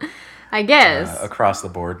 I guess. Across the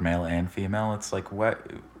board, male and female. It's like, why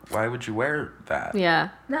would you wear that? Yeah.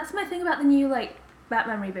 That's my thing about the new, like,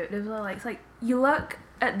 Batman reboot. It's like, you look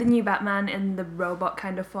at the new Batman in the robot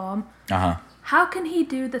kind of form. Uh-huh. How can he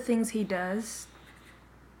do the things he does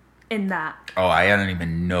in that? Oh, I don't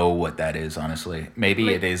even know what that is, honestly.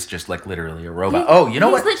 Maybe it is just, like, literally a robot. He's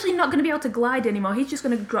What? He's literally not going to be able to glide anymore. He's just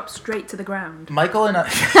going to drop straight to the ground. Michael and I...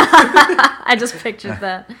 I just pictured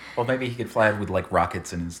that. Well, maybe he could fly with, like,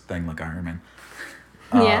 rockets in his thing like Iron Man.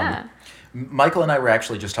 Yeah. Michael and I were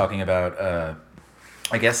actually just talking about...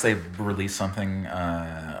 I guess they released something,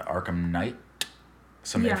 Arkham Knight.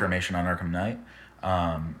 Some information on Arkham Knight.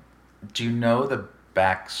 Do you know the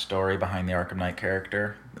backstory behind the Arkham Knight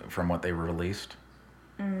character from what they released?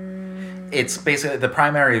 It's basically, the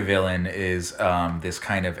primary villain is this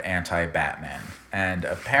kind of anti-Batman. And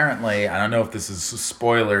apparently, I don't know if this is a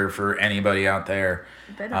spoiler for anybody out there,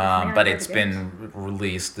 but it's been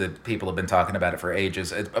released, that people have been talking about it for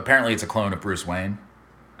ages. Apparently, it's a clone of Bruce Wayne.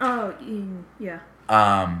 Oh, yeah.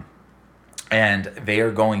 And they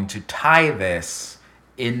are going to tie this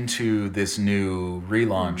into this new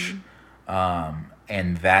relaunch,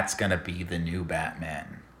 and that's going to be the new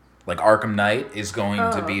Batman. Like, Arkham Knight is going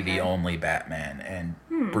to be the only Batman, and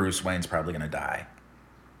Bruce Wayne's probably going to die.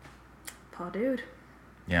 Poor dude.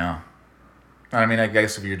 Yeah. I mean, I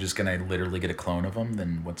guess if you're just going to literally get a clone of him,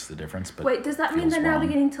 then what's the difference? But wait, does that mean they're now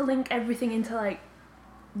beginning to link everything into, like,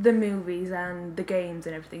 the movies and the games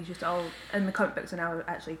and everything? It's just all, and the comic books are now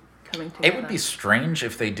actually coming together. It would be strange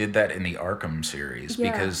if they did that in the Arkham series,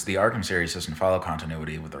 because the Arkham series doesn't follow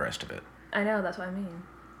continuity with the rest of it. I know, that's what I mean.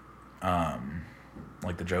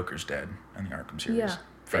 Like the Joker's dead in the Arkham series. Yeah.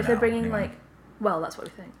 If they're bringing, like, well, that's what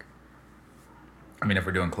we think. I mean, if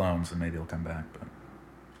we're doing clones, then maybe he'll come back, but...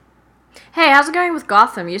 Hey, how's it going with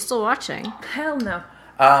Gotham? You still watching? Hell no.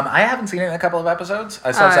 I haven't seen it in a couple of episodes.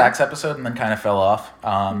 I saw Zach's episode and then kind of fell off.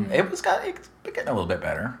 It's been getting a little bit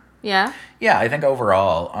better. Yeah? Yeah, I think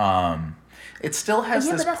overall, it still has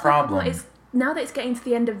this problem. Now that it's getting to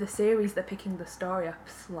the end of the series, they're picking the story up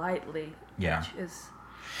slightly. Yeah. Which is...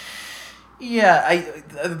 Yeah,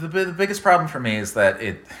 the biggest problem for me is that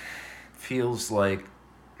it feels like,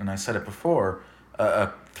 and I said it before,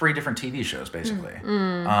 3 different TV shows, basically.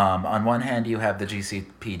 On one hand, you have the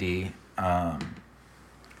GCPD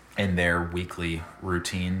in their weekly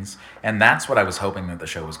routines, and that's what I was hoping that the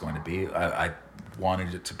show was going to be. I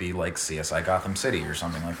wanted it to be like CSI Gotham City or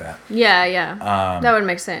something like that. Yeah. That would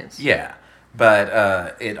make sense. Yeah,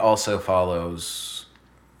 but it also follows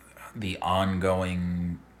the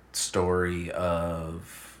ongoing story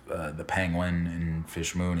of the Penguin and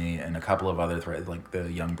Fish Mooney and a couple of other threads, like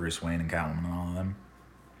the young Bruce Wayne and Catwoman and all of them.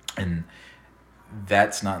 And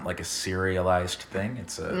that's not like a serialized thing.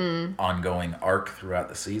 It's a ongoing arc throughout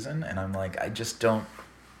the season. And I'm like, I just don't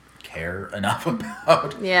care enough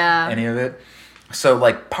about any of it. So,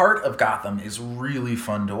 like, part of Gotham is really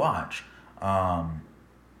fun to watch. And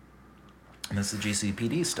this is the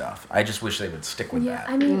GCPD stuff. I just wish they would stick with that.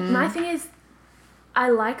 I mean, my thing is, I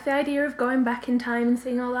like the idea of going back in time and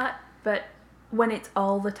seeing all that, but when it's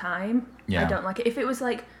all the time, I don't like it. If it was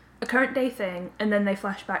like a current day thing, and then they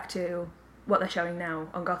flash back to what they're showing now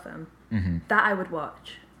on Gotham, that I would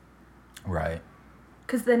watch. Right.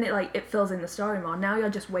 Because then it fills in the story more. Now you're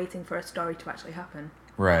just waiting for a story to actually happen.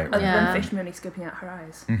 Right. Other than Fish Mooney scooping out her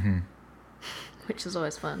eyes. Which is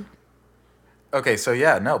always fun. Okay, so you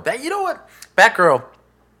know what? Batgirl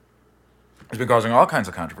has been causing all kinds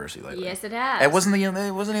of controversy lately. Yes, it has. It wasn't even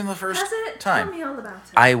the first Has it? time. Tell me all about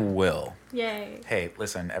it. I will. Yay. Hey,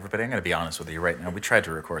 listen, everybody, I'm going to be honest with you right now. We tried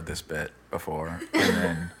to record this bit before, and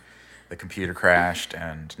then the computer crashed,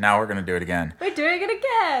 and now we're going to do it again. We're doing it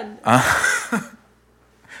again.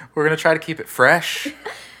 We're going to try to keep it fresh.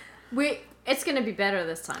 It's going to be better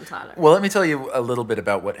this time, Tyler. Well, let me tell you a little bit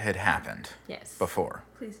about what had happened Yes. before.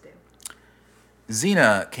 Please do.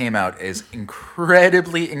 Xena came out as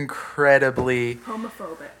incredibly,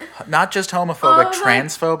 Homophobic. not just homophobic, Oh my-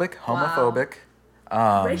 transphobic, homophobic,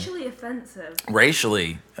 Racially offensive.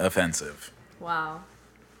 racially offensive. Wow.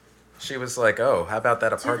 She was like, "Oh, how about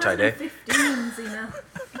that apartheid, eh?" 2015, Xena.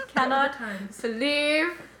 Cannot times. believe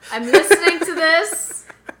I'm listening to this.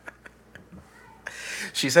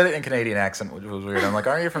 She said it in Canadian accent, which was weird. I'm like,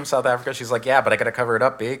 "Aren't you from South Africa?" She's like, "Yeah, but I gotta cover it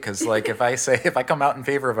up, B, because like if I come out in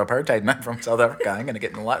favor of apartheid and I'm from South Africa, I'm gonna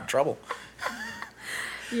get in a lot of trouble."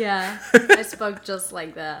 Yeah, I spoke just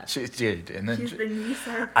like that. She did, and then She's the new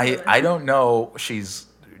Sarah I Palin. don't know. She's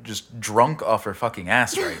just drunk off her fucking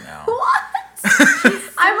ass right now. What?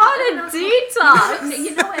 I'm on a detox.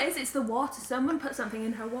 You know what it is? It's the water. Someone put something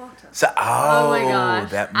in her water. So, Oh my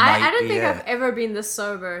gosh. that might I don't be think it. I've ever been this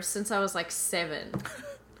sober since I was like 7.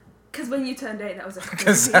 Because when you turned 8, that was a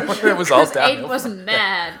Because crazy it was all 8 downhill. was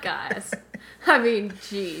mad, guys. I mean,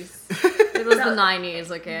 jeez. It was the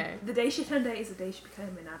 90s, okay. The day she turned 8 is the day she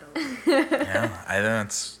became an adult. Yeah, I think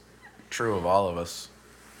that's true of all of us,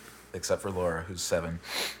 except for Laura, who's 7.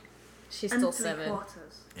 She's And still 3 7.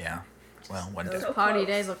 quarters. Yeah. Well, one day. Those So Party close.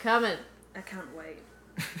 days are coming. I can't wait.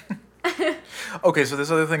 Okay, so this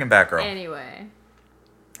other thing in Batgirl. Anyway.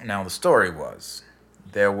 Now the story was,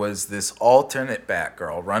 there was this alternate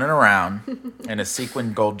Batgirl running around in a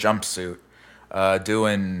sequin gold jumpsuit,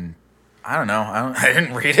 doing, I don't know, I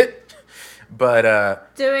didn't read it,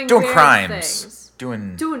 but Doing weird crimes, things.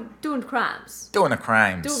 doing Doing crimes. the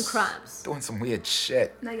crimes, Doing crimes. doing some weird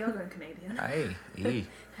shit. Now you're going Canadian. Hey,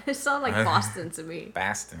 It sounds like Boston to me.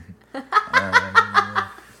 Bastin.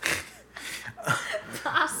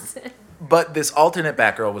 Boston. But this alternate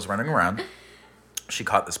Batgirl was running around. She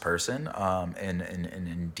caught this person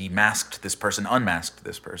and demasked this person, unmasked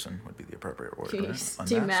this person would be the appropriate word. right? Jeez.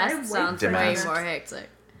 Unmasked? Demasked sounds way Demasked. more hectic.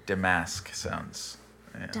 Demask sounds.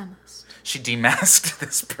 Yeah. Demasked. She demasked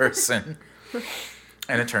this person,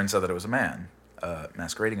 and it turns out that it was a man,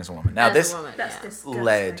 masquerading as a woman. Now As a this woman, That's yeah. disgusting.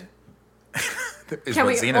 led is Can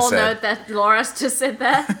what we Xena all said. note that Laura's just said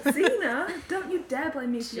that? Xena, don't you dare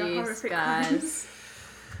blame me for your Jeez, horrific guys.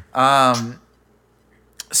 crimes.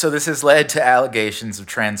 So this has led to allegations of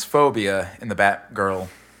transphobia in the Batgirl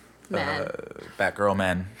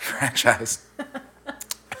Man. franchise.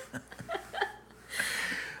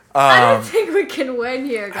 I don't think we can win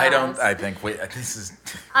here, guys. I think this is.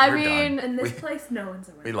 I we're mean- done. In this place, no one's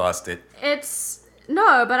a We winner. lost it. It's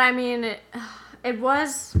no, but I mean, it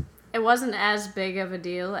wasn't as big of a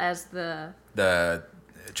deal as the The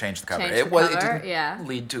change the cover. Change It the was. It cover, didn't yeah.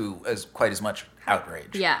 lead to quite as much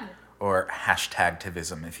outrage. yeah Or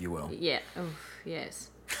hashtagtivism, if you will. yeah oof, yes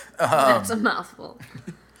that's a mouthful.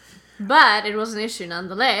 But it was an issue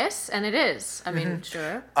nonetheless, and it is. I mean,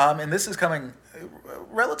 sure. And this is coming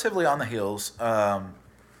relatively on the heels of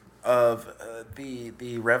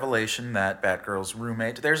the revelation that Batgirl's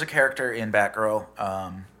roommate. There's a character in Batgirl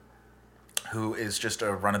who is just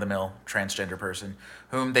a run-of-the-mill transgender person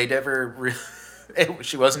whom they never.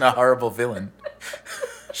 She wasn't a horrible villain.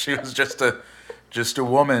 She was just a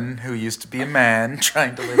woman who used to be a man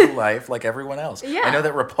trying to live a life like everyone else. Yeah. I know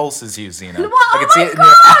that repulses you, Xena. Well, I can oh see my it in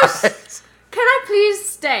your gosh! eyes. Can I please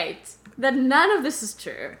state that none of this is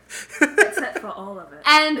true, Except for all of it.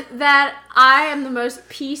 and that I am the most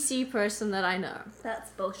PC person that I know? That's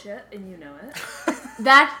bullshit, and you know it.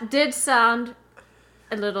 That did sound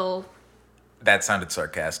a little. That sounded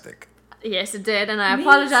sarcastic. Yes, it did, and I Me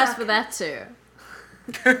apologize for that too.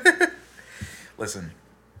 Listen,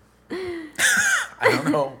 I don't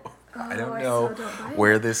know. I don't I know so don't buy it.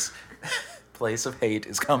 where this place of hate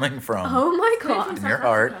is coming from Oh my Straight god. from in your South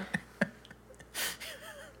heart. Africa.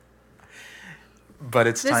 But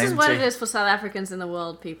it's This time is what to. it is for South Africans in the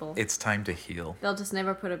world, people. It's time to heal They'll just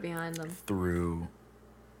never put it behind them. through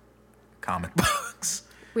comic books.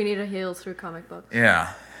 We need to heal through comic books.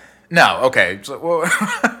 Yeah. No. Okay. So what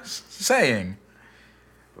I was saying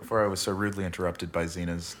before I was so rudely interrupted by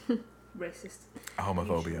Xena's Racist.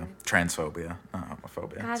 homophobia, transphobia, not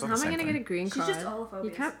homophobia. Guys, It's all how the am I same gonna thing. get a green She's card? just all phobias.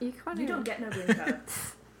 You can't You even- don't get no green card.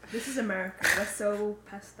 This is America. We're so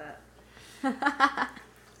past that.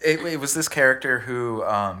 It was this character who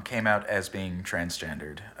came out as being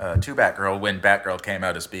transgendered to Batgirl when Batgirl came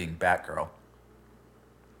out as being Batgirl.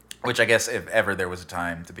 Which I guess if ever there was a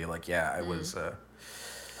time to be like, yeah, I was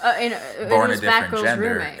it born a was different Batgirl's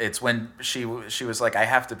gender. roommate. It's when she was like, I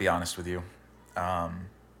have to be honest with you, I'm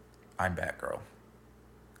Batgirl,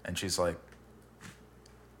 and she's like,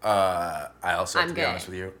 I also have I'm to be gay. honest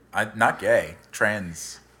with you, I'm not gay,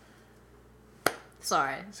 transsexual.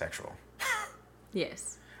 Sorry.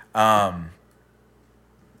 Yes. And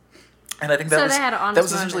I think that So was they had an honest that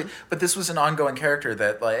was essentially, moment. but this was an ongoing character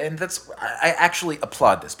that, like, and I actually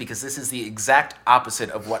applaud this because this is the exact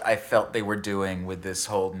opposite of what I felt they were doing with this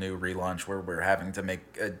whole new relaunch, where we're having to make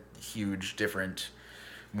a huge, different,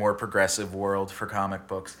 more progressive world for comic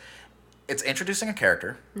books. It's introducing a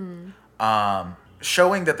character,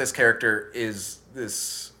 showing that this character is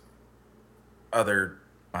this other,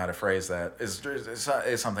 how to phrase that, is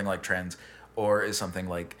something like trans, or is something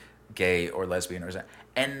like gay or lesbian, or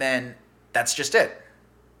and then that's just it.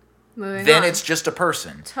 Moving on. It's just a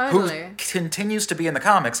person Totally. who continues to be in the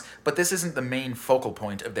comics, but this isn't the main focal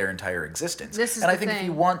point of their entire existence. This is and I the think if thing.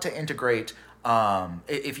 you want to integrate,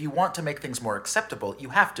 if you want to make things more acceptable, you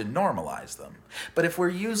have to normalize them. But if we're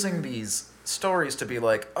using these stories to be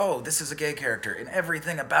like, oh, this is a gay character, and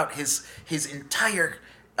everything about his entire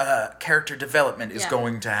character development is Yeah.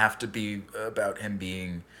 going to have to be about him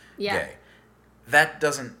being Yeah. gay, that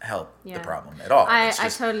doesn't help Yeah. the problem at all. I It's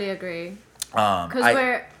just, totally agree. I- Because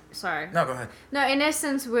we're... Sorry. No, go ahead. No, in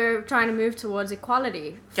essence, we're trying to move towards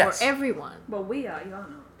equality for Yes. everyone. Well, we are. You are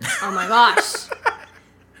not. Oh my gosh.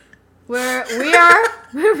 we are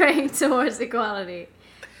moving towards equality.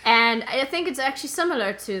 And I think it's actually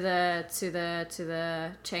similar to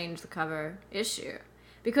the change the cover issue.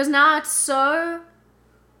 Because now it's so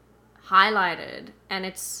highlighted, and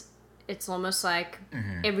it's almost like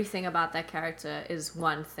everything about that character is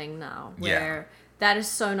one thing now, where that is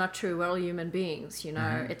so not true. We're all human beings, you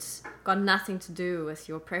know. It's got nothing to do with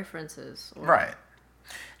your preferences. Or, Right.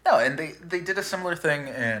 No, and they did a similar thing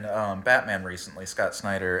in Batman recently. Scott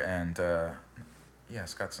Snyder and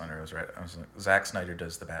Scott Snyder was right. Zack Snyder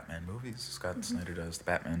does the Batman movies. Scott Snyder does the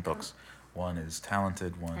Batman books. One is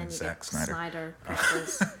talented. One And is you Zack get Snyder. Snyder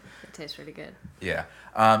pictures. It tastes really good. Yeah.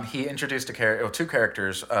 He introduced two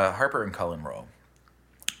characters, Harper and Cullen Rowe.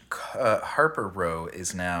 Harper Rowe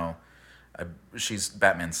is now, she's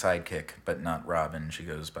Batman's sidekick, but not Robin. She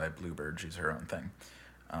goes by Bluebird. She's her own thing.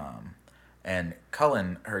 And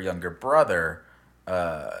Cullen, her younger brother,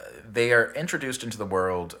 they are introduced into the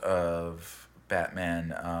world of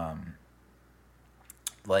Batman.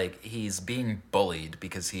 Like, he's being bullied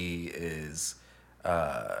because he is,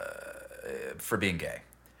 for being gay.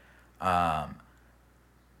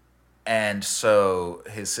 And so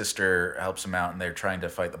his sister helps him out, and they're trying to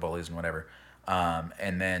fight the bullies and whatever.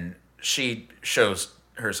 And then she shows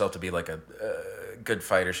herself to be like a good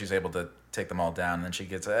fighter. She's able to take them all down, and then she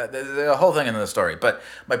gets the whole thing into the story. But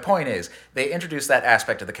my point is, they introduce that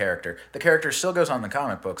aspect of the character. The character still goes on in the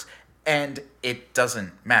comic books, and it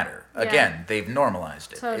doesn't matter. Yeah. Again, they've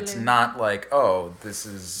normalized it. Totally. It's not like, oh, this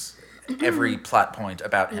is every plot point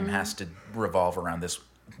about him has to revolve around this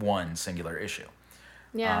one singular issue.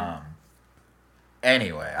 Yeah.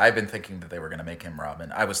 Anyway, I've been thinking that they were going to make him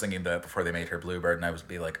Robin. I was thinking that before they made her Bluebird, and I would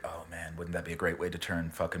be like, oh man, wouldn't that be a great way to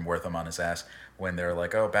turn fucking Wortham on his ass when they're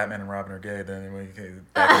like, oh, Batman and Robin are gay. Then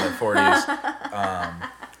back in the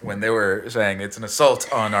 40s, when they were saying it's an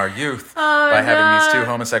assault on our youth by having these two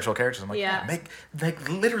homosexual characters. I'm like, yeah,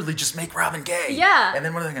 literally just make Robin gay. Yeah. And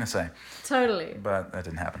then what are they going to say? Totally. But that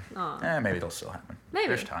didn't happen. Maybe it'll still happen. Maybe.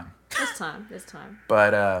 There's time. This time.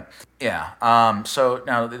 But yeah. So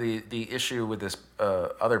now the issue with this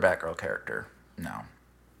other Batgirl character now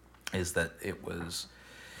is that it was.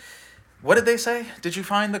 What did they say? Did you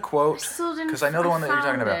find the quote? Because I know the one that you're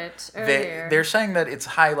talking about. They're saying that it's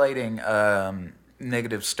highlighting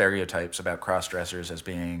negative stereotypes about cross-dressers as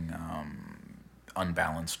being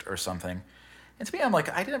unbalanced or something. And to me, I'm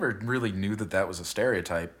like, I never really knew that was a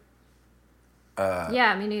stereotype.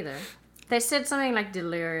 Yeah, me neither. They said something like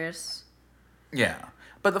delirious. Yeah.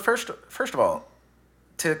 But the first of all,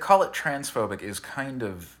 to call it transphobic is kind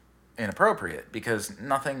of inappropriate because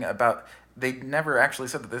they never actually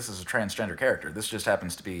said that this is a transgender character. This just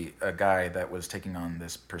happens to be a guy that was taking on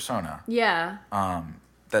this persona. Yeah.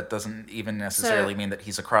 That doesn't even necessarily mean that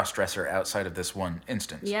he's a cross-dresser outside of this one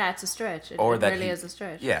instance. Yeah, it's a stretch. It that really is a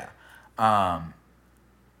stretch. Yeah. And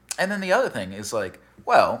then the other thing is like,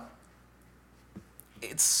 well,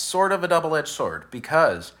 it's sort of a double-edged sword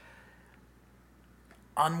because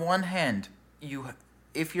on one hand,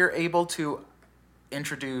 if you're able to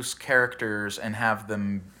introduce characters and have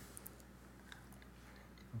them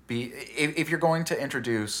be, if you're going to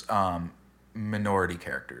introduce minority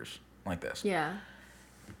characters like this, Yeah.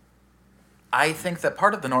 I think that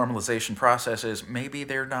part of the normalization process is maybe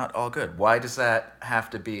they're not all good. Why does that have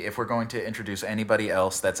to be? If we're going to introduce anybody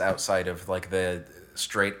else that's outside of like the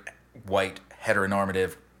straight white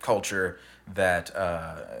heteronormative culture that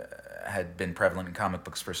had been prevalent in comic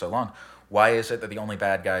books for so long, why is it that the only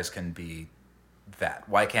bad guys can be that?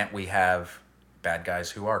 Why can't we have bad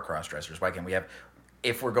guys who are cross-dressers? Why can't we have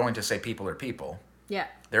if we're going to say people are people, Yeah.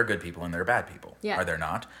 they're good people and they're bad people. Yeah. Are they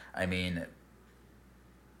not? I mean,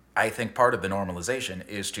 I think part of the normalization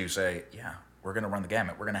is to say, yeah, we're going to run the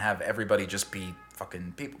gamut. We're going to have everybody just be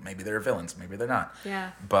fucking people. Maybe they're villains. Maybe they're not.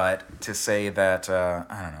 Yeah. But to say that, I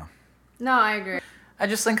don't know. No, I agree. I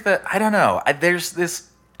just think that, I don't know. There's this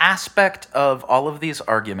aspect of all of these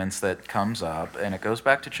arguments that comes up, and it goes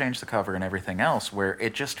back to Change the Cover and everything else, where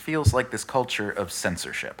it just feels like this culture of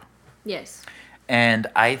censorship. Yes. And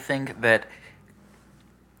I think that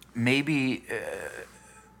maybe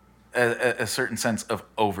a certain sense of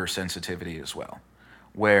oversensitivity as well,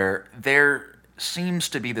 where there seems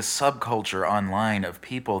to be this subculture online of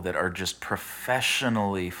people that are just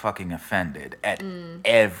professionally fucking offended at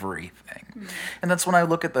everything. And that's when I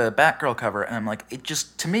look at the Batgirl cover and I'm like, it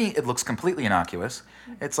just, to me, it looks completely innocuous.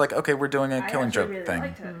 It's like, okay, we're doing a Killing Joke really thing.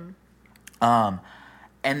 liked it.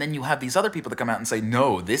 And then you have these other people that come out and say,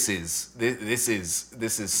 no, this is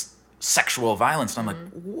sexual violence. And I'm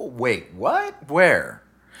like, wait, what? Where?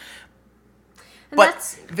 And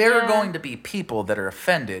But there are going to be people that are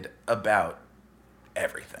offended about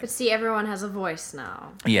everything. But see, everyone has a voice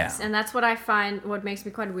now. Yeah. And that's what I find, what makes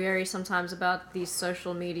me quite weary sometimes about these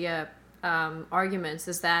social media arguments,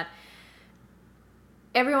 is that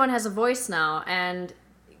everyone has a voice now, and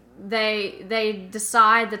they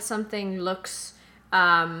decide that something looks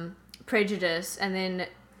prejudiced, and then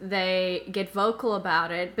they get vocal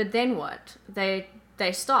about it, but then what? They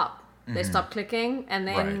stop. They stop clicking, and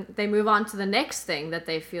then they move on to the next thing that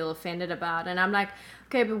they feel offended about. And I'm like,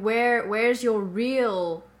 okay, but where's your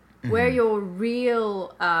real, where are your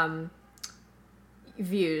real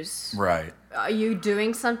views? Right. Are you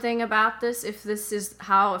doing something about this if this is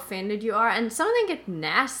how offended you are? And some of them get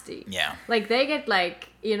nasty. Yeah. Like, they get, like,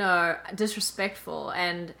 disrespectful,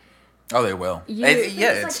 and Oh, they will. You-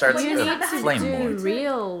 It starts you a need to flame do war.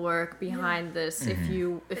 real work behind this if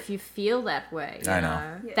you feel that way. You I know.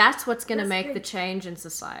 know? Yeah. That's what's going to That's make the the thing. change in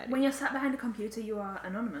society. When you're sat behind a computer, you are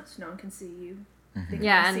anonymous. No one can see you. They can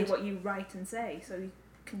Yeah, only and- see what you write and say. So you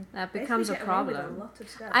can. That basically becomes a get away with problem. A lot of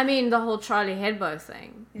stuff. I mean, the whole Charlie Hebdo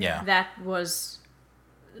thing. Yeah. That was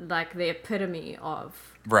like the epitome of.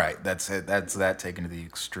 Right. That's it. That's that taken to the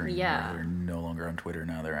extreme. Yeah. Where they're no longer on Twitter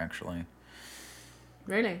now. They're actually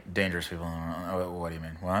Really? dangerous people. Oh, what do you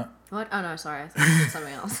mean? What? What? Oh no, sorry, I thought you said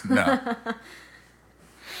something else. No.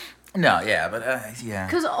 No. Yeah. But yeah.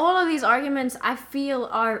 Because all of these arguments, I feel,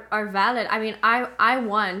 are valid. I mean, I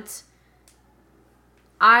want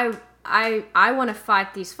to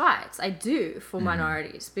fight these fights. I do for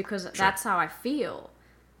minorities because that's how I feel.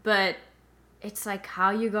 But it's like how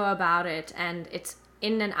you go about it, and it's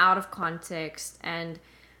in and out of context, and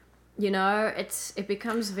it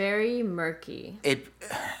becomes very murky.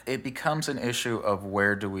 It becomes an issue of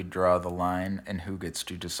where do we draw the line and who gets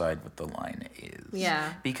to decide what the line is.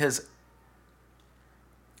 Yeah. Because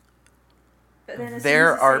But then as there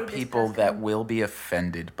soon as you are say this people does that come- will be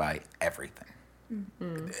offended by everything.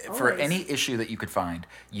 For Always. any issue that you could find,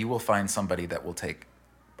 you will find somebody that will take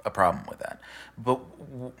a problem with that. But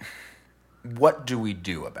what do we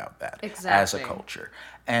do about that as a Exactly. culture?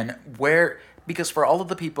 And because for all of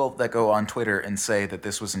the people that go on Twitter and say that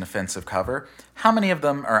this was an offensive cover, how many of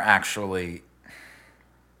them are actually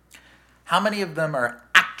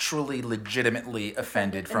legitimately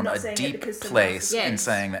offended And from not a saying it deep because someone place else- in Yes.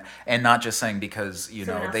 saying that, and not just saying because Someone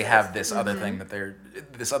else they said have it. this other thing that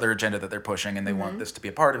this other agenda that they're pushing and they want this to be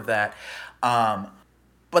a part of that.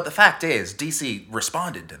 But the fact is, DC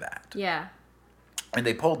responded to that. Yeah. And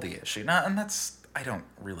they pulled the issue. And that's, I don't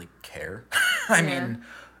really care. I Yeah. mean,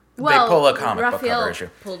 Well, they pull a comic book Raphael cover issue.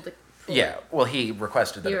 pulled the. Yeah, well, he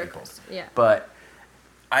requested that He it be pulled. requested, yeah. But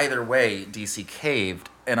either way, DC caved.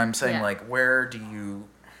 And I'm saying, Yeah. like, where do you...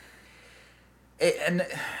 and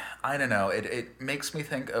I don't know. It makes me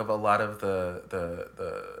think of a lot of the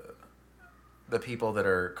people that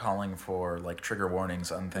are calling for, like, trigger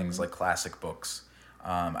warnings on things like classic books.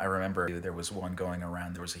 I remember there was one going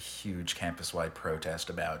around. There was a huge campus-wide protest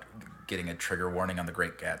about getting a trigger warning on The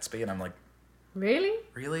Great Gatsby, and I'm like, Really?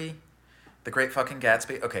 really? The Great fucking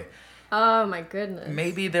Gatsby? Okay, Oh my goodness.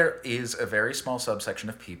 maybe there is a very small subsection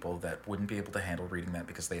of people that wouldn't be able to handle reading that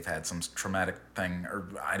because they've had some traumatic thing, or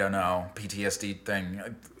I don't know, PTSD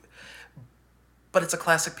thing. But it's a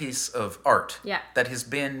classic piece of art Yeah. that has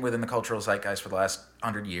been within the cultural zeitgeist for the last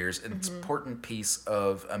 100 years. And it's an important piece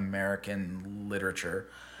of American literature.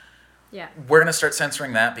 Yeah. We're going to start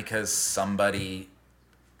censoring that because somebody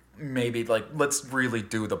maybe, like, let's really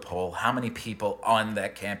do the poll. How many people on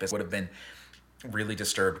that campus would have been really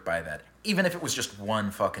disturbed by that? Even if it was just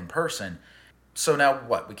one fucking person, so now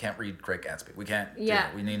what? We can't read Great Gatsby. We can't. Yeah.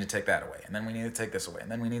 We need to take that away, and then we need to take this away, and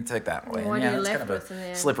then we need to take that away. What And are you it's left kind of with in the a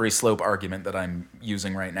end? slippery slope argument that I'm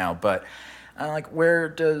using right now. But like, where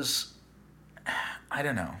does I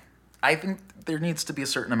don't know. I think there needs to be a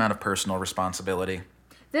certain amount of personal responsibility.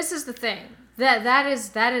 This is the thing. That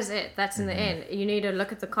is it. That's in the end. You need to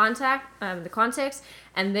look at the context,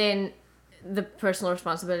 and then the personal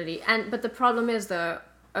responsibility. But the problem is, though,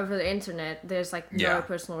 over the internet, there's like no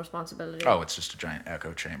personal responsibility. Oh, it's just a giant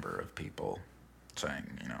echo chamber of people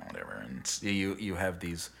saying, whatever. And you have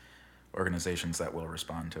these organizations that will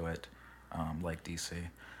respond to it, like DC.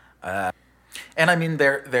 And I mean,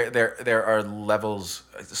 there are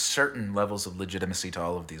certain levels of legitimacy to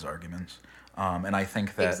all of these arguments. And I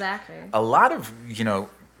think that a lot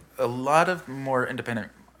of more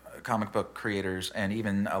independent comic book creators, and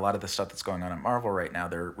even a lot of the stuff that's going on at Marvel right now,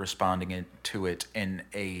 they're responding to it in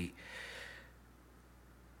a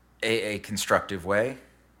constructive way.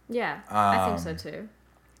 Yeah, I think so too.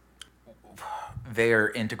 They are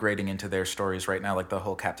integrating into their stories right now, like the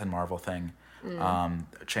whole Captain Marvel thing.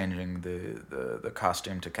 Changing the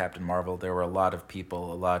costume to Captain Marvel. There were a lot of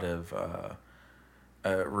people, a lot of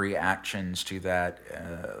reactions to that.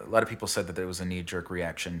 A lot of people said that there was a knee-jerk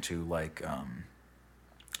reaction to, like,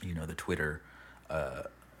 the Twitter.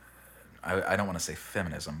 I don't want to say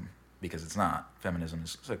feminism, because it's not. Feminism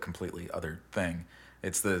is a completely other thing.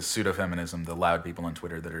 It's the pseudo-feminism, the loud people on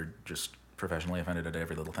Twitter that are just professionally offended at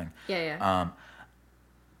every little thing. Yeah.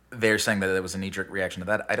 They're saying that it was a knee-jerk reaction to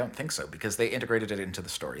that. I don't think so, because they integrated it into the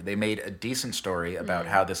story. They made a decent story about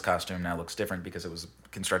how this costume now looks different because it was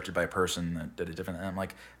constructed by a person that did it different. And I'm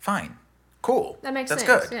like, fine, cool. That's sense.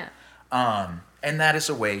 Good. Yeah. And that is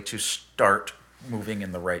a way to start moving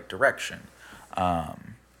in the right direction.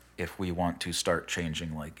 If we want to start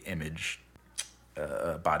changing, like,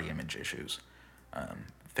 body image issues,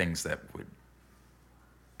 things that would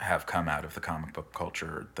have come out of the comic book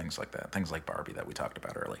culture, things like that, things like Barbie that we talked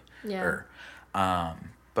about earlier. Yeah.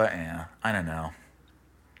 But yeah, I don't know.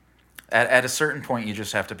 At a certain point, you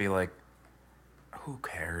just have to be like, who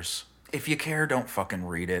cares? If you care, don't fucking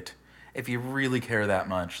read it. If you really care that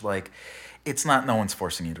much, like, no one's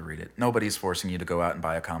forcing you to read it. Nobody's forcing you to go out and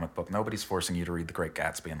buy a comic book. Nobody's forcing you to read The Great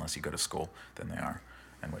Gatsby unless you go to school. Then they are.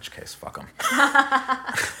 In which case, fuck them.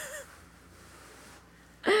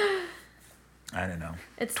 I don't know.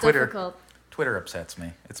 It's difficult. Twitter upsets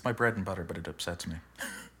me. It's my bread and butter, but it upsets me.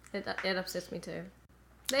 It upsets me too.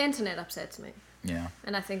 The internet upsets me. Yeah.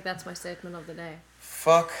 And I think that's my statement of the day.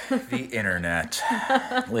 Fuck the internet.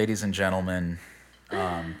 Ladies and gentlemen,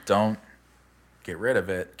 don't get rid of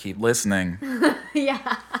it. Keep listening.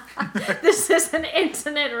 Yeah. This is an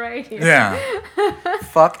internet radio. Yeah.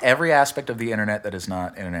 Fuck every aspect of the internet that is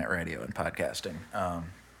not internet radio and podcasting.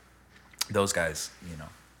 Those guys,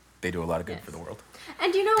 they do a lot of good for the world.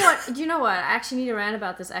 And you know what? I actually need to rant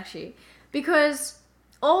about this, actually. Because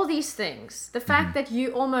all these things, the fact that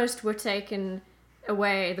you almost were taken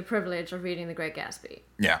away the privilege of reading The Great Gatsby.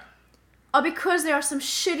 Yeah. Are because there are some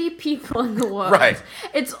shitty people in the world. Right.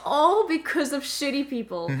 It's all because of shitty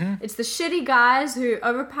people. Mm-hmm. It's the shitty guys who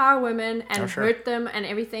overpower women and hurt them and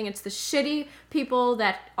everything. It's the shitty people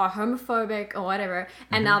that are homophobic or whatever.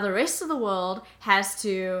 And now the rest of the world has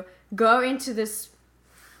to go into this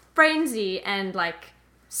frenzy and, like,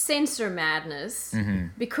 censor madness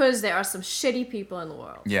because there are some shitty people in the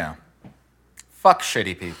world. Yeah. Fuck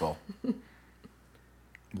shitty people.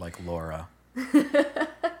 Like Laura.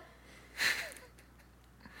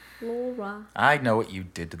 Laura. I know what you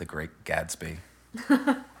did to The Great Gatsby.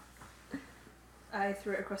 I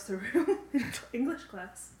threw it across the room in English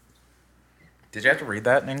class. Did you have to read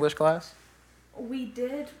that in English class? We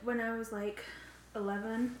did when I was like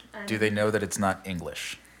 11. And Do they know that it's not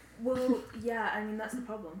English? Well, yeah, I mean, that's the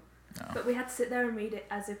problem. No. But we had to sit there and read it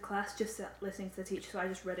as a class, just listening to the teacher, so I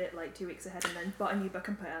just read it like 2 weeks ahead and then bought a new book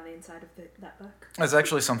and put it on the inside of that book. It's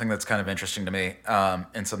actually something that's kind of interesting to me,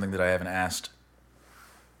 and something that I haven't asked,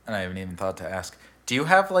 and I haven't even thought to ask. Do you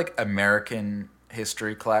have, like, American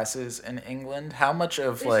history classes in England? How much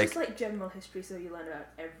of, it's just like general history, so you learn about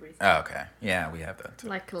everything. Oh, okay. Yeah, we have that too.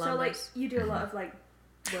 Like Columbus. So, like, you do a lot of, like,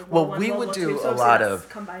 Well, we would do a lot of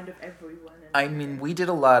combined of everyone. I mean, we did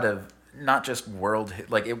a lot of not just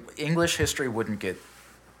English history wouldn't get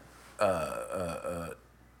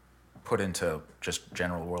put into just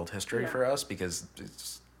general world history for us because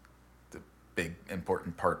it's the big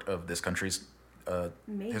important part of this country's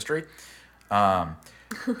history. Yeah,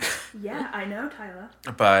 I know, Tyler.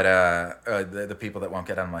 But the people that won't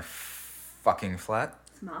get out of my fucking flat.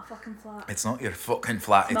 It's my fucking flat. It's not your fucking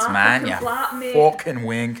flat. It's my mine. fucking You flat, mate. fucking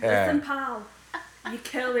winker. Listen, pal. You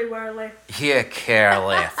curly whirly. You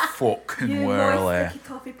curly fucking You whirly. nice sticky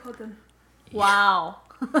toffee pudding. Wow.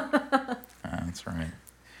 That's right.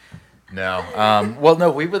 No. Well,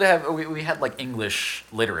 no, we would have, we had like English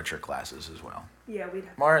literature classes as well. Yeah, we'd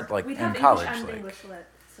have. More like We'd in have college, English and like English lit,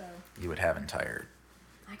 so. you would have entire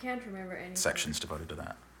I can't remember anything sections devoted to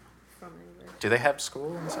that. from English. Do they have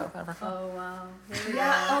school in South Africa? Oh wow. Here we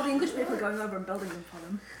Yeah, go. all the English people are going over and building them for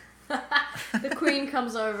them. The Queen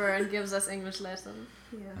comes over and gives us English lesson.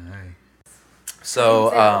 Yeah. So,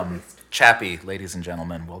 Say that at least. Chappie, ladies and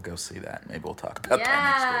gentlemen, we'll go see that. Maybe we'll talk about that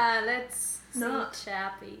Yeah, let's Not. see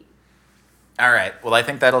Chappie. next week. All right. Well, I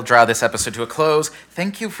think that'll draw this episode to a close.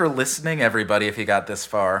 Thank you for listening, everybody, if you got this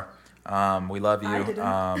far. We love you. I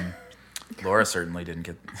didn't. Laura certainly didn't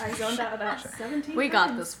get... I zoned out about 17 We got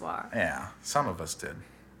times. this far. Yeah, some of us did.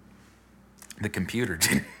 The computer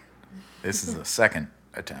didn't. This is the second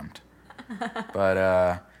attempt.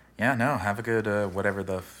 But, yeah, no, have a good, whatever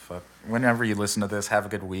the fuck. Whenever you listen to this, have a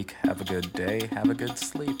good week, have a good day, have a good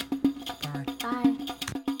sleep.